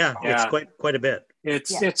 Yeah, it's quite a bit.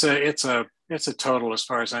 It's a total as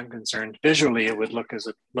far as I'm concerned. Visually, it would look as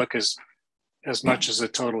much as a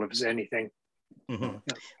total as anything. Mm-hmm. Yeah.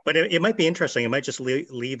 But it might be interesting. It might just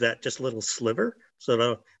leave that just little sliver, so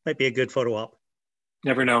that might be a good photo op.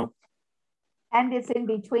 Never know. And it's in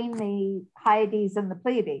between the Hyades and the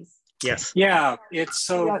Pleiades. Yes. Yeah, it's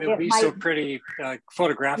so it'd be so pretty.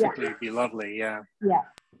 Photographically, it'd be lovely. Yeah.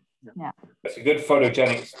 That's a good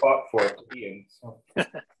photogenic spot for it to be in. So.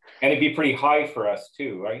 And it'd be pretty high for us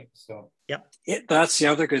too, right? So. Yeah. That's the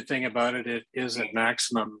other good thing about it. It is at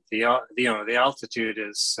maximum. The altitude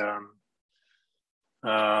is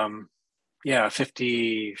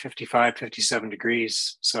 50, 55, 57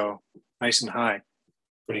 degrees. So nice and high.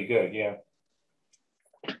 Pretty good, yeah.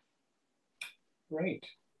 Great.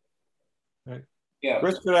 Right. Yeah.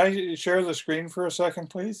 Chris, could I share the screen for a second,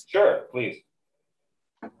 please? Sure, please.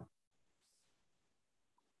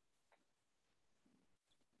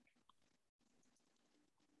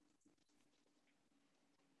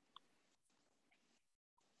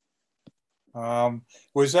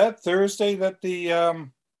 Was that Thursday that the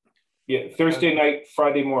Thursday night,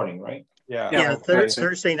 Friday morning, right? Yeah,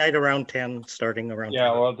 Thursday night around 10, starting around 10.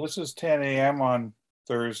 Well, this is 10 a.m. on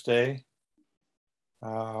Thursday.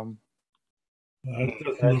 That doesn't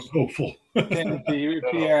look hopeful. 10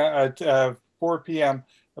 p.m. at 4 p.m.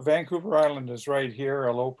 Vancouver Island is right here.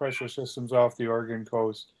 A low pressure system's off the Oregon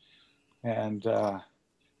coast, and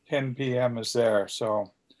 10 p.m. is there. So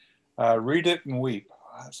read it and weep.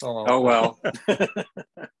 That's all. Oh well.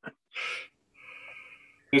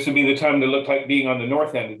 This would be the time to look like being on the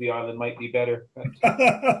north end of the island might be better. One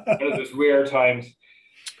of those rare times.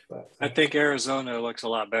 But, I think Arizona looks a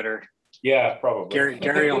lot better. Yeah, probably.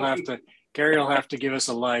 Gary will have to give us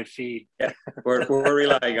a live feed. Yeah, we're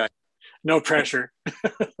relying on. No pressure.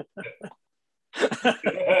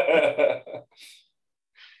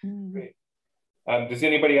 Great. Does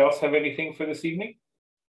anybody else have anything for this evening?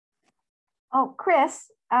 Oh, Chris,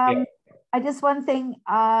 just one thing.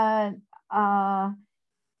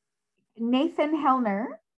 Nathan Hellner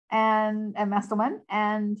and Mestelman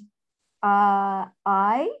and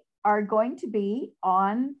I are going to be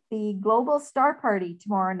on the Global Star Party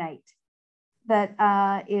tomorrow night.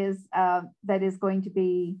 That is going to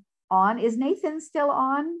be on. Is Nathan still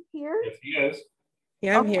on here? Yes, he is.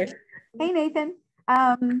 Yeah, I'm here. Hey, Nathan.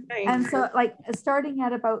 And so, like, starting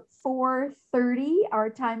at about 4:30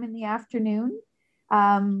 our time in the afternoon,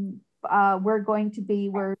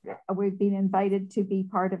 we've been invited to be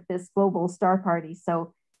part of this Global Star Party.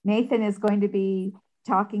 So Nathan is going to be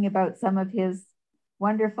talking about some of his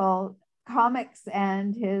wonderful comics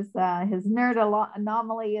and his nerd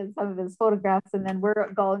anomaly and some of his photographs, and then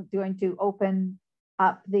we're going to open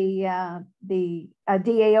up the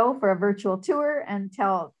DAO for a virtual tour and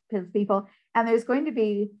tell his people. And there's going to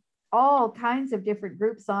be all kinds of different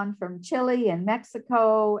groups on from Chile and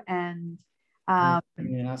Mexico and the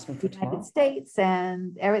United States,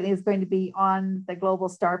 and everything is going to be on the Global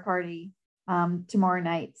Star Party tomorrow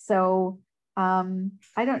night. So I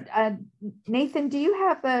don't, Nathan, do you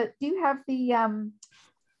have the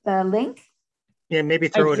link? Yeah, maybe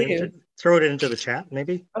throw it into the chat,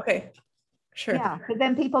 maybe. Okay, sure. Yeah, but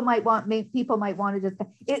then people might want to just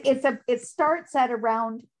it starts at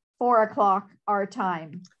around 4 o'clock our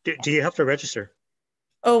time. Do you have to register?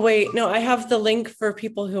 Oh wait, no, I have the link for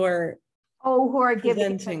people who are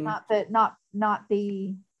giving, not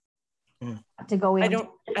the to go in. I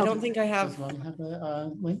don't think I have.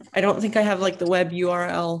 Link? I don't think I have like the web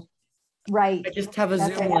URL. Right. I just have a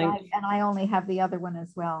Zoom link, and I only have the other one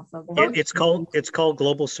as well. So it's called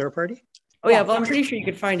Global Star Party. Oh yeah, well I'm pretty sure you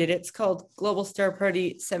could find it. It's called Global Star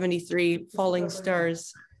Party 73 Falling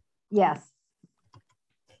Stars. Yes.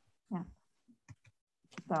 Yeah.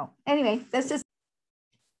 So anyway, that's just.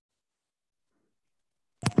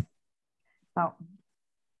 Oh.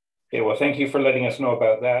 Okay, well, thank you for letting us know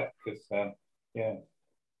about that, because yeah,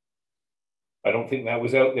 I don't think that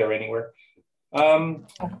was out there anywhere. No.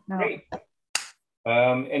 Great.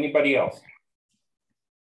 Anybody else?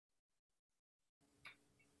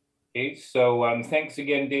 Okay, so thanks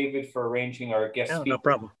again, David, for arranging our guest speaker. No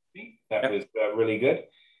problem. That was really good.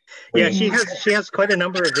 Yeah, she has quite a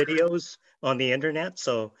number of videos on the internet,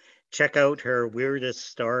 so check out her Weirdest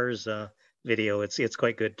Stars video. It's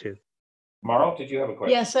quite good too. Marl, did you have a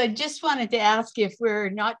question? Yes, I just wanted to ask, if we're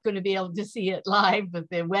not going to be able to see it live with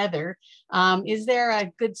the weather, is there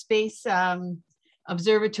a good space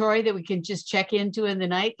observatory that we can just check into in the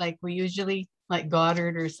night, like we usually, like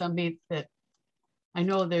Goddard or somebody that I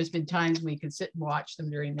know there's been times we can sit and watch them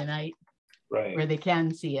during the night, right, where they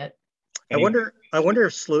can see it. I wonder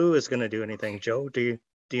if SLU is going to do anything. Joe, do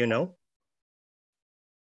you know?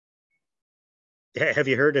 Have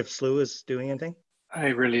you heard if SLU is doing anything? I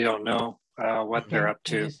really don't know what they're up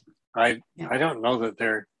to. I don't know that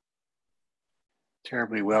they're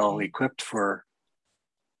terribly well equipped for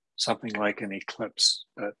something like an eclipse,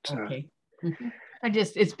 but okay.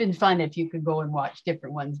 It's been fun if you could go and watch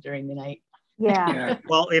different ones during the night. Yeah.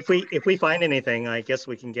 Well, if we find anything, I guess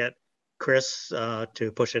we can get Chris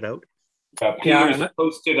to push it out. Peter's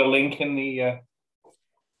posted a link in the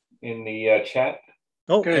chat.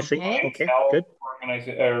 Oh, good. I see. Okay, good.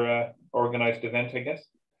 Organized event, I guess.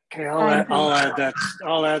 Okay,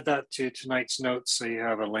 I'll add that to tonight's notes, so you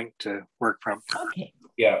have a link to work from. Okay.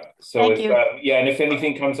 Yeah. So and if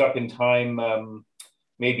anything comes up in time,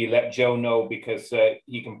 maybe let Joe know, because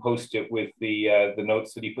he can post it with the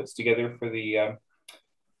notes that he puts together for the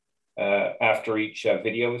after each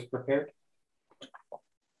video is prepared.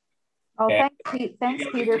 Oh, thanks,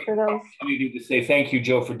 Peter, for those. I need to say thank you,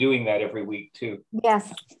 Joe, for doing that every week too.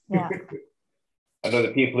 Yes. Yeah. I know the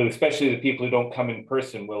people especially the people who don't come in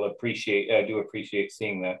person, will appreciate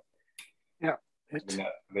seeing that. Yeah, it's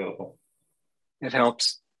not available. It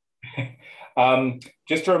helps.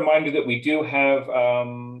 Just a reminder that we do have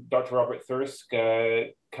Dr. Robert Thirsk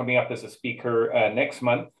coming up as a speaker next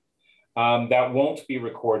month. That won't be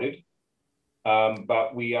recorded,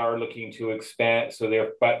 but we are looking to expand,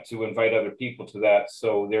 but to invite other people to that.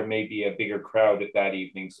 So there may be a bigger crowd at that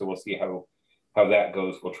evening. So we'll see how that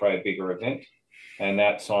goes. We'll try a bigger event, and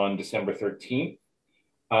that's on December 13th.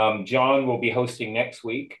 John will be hosting next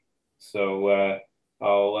week. So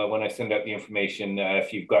I'll when I send out the information,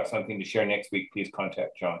 if you've got something to share next week, please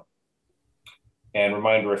contact John. And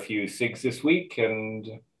reminder, a few SIGs this week. And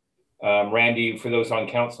Randy, for those on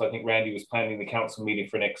council, I think Randy was planning the council meeting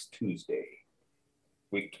for next Tuesday,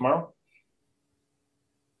 week tomorrow.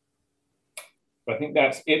 So I think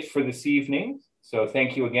that's it for this evening. So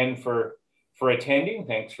thank you again for attending.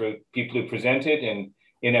 Thanks for people who presented, and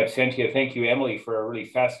in absentia, thank you, Emily, for a really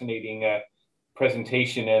fascinating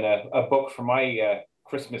presentation and a book for my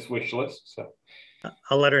Christmas wish list. So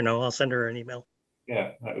I'll let her know. I'll send her an email.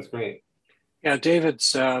 Yeah, that was great. Yeah,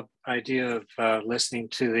 David's idea of listening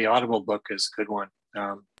to the Audible book is a good one.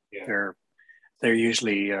 They're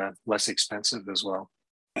usually less expensive as well.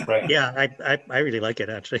 Right. Yeah, I really like it,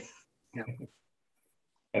 actually. Yeah.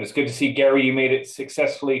 And it's good to see, Gary, you made it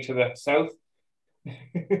successfully to the south.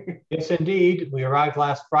 Yes, indeed. We arrived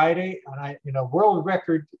last Friday, and in a world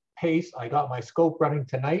record pace, I got my scope running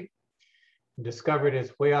tonight and discovered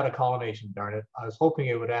it's way out of collimation, darn it. I was hoping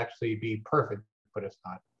it would actually be perfect, but it's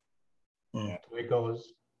not. That's the way it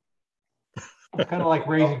goes. It's kind of like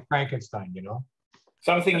raising Frankenstein, you know?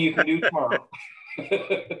 Something you can do tomorrow.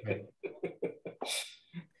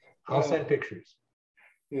 I'll send pictures.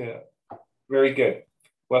 Yeah, very good.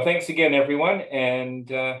 Well, thanks again, everyone. And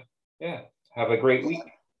yeah, have a great week.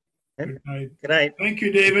 Good night. Thank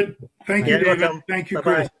you, David. Thank you, David. Thank you,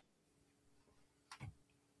 Chris.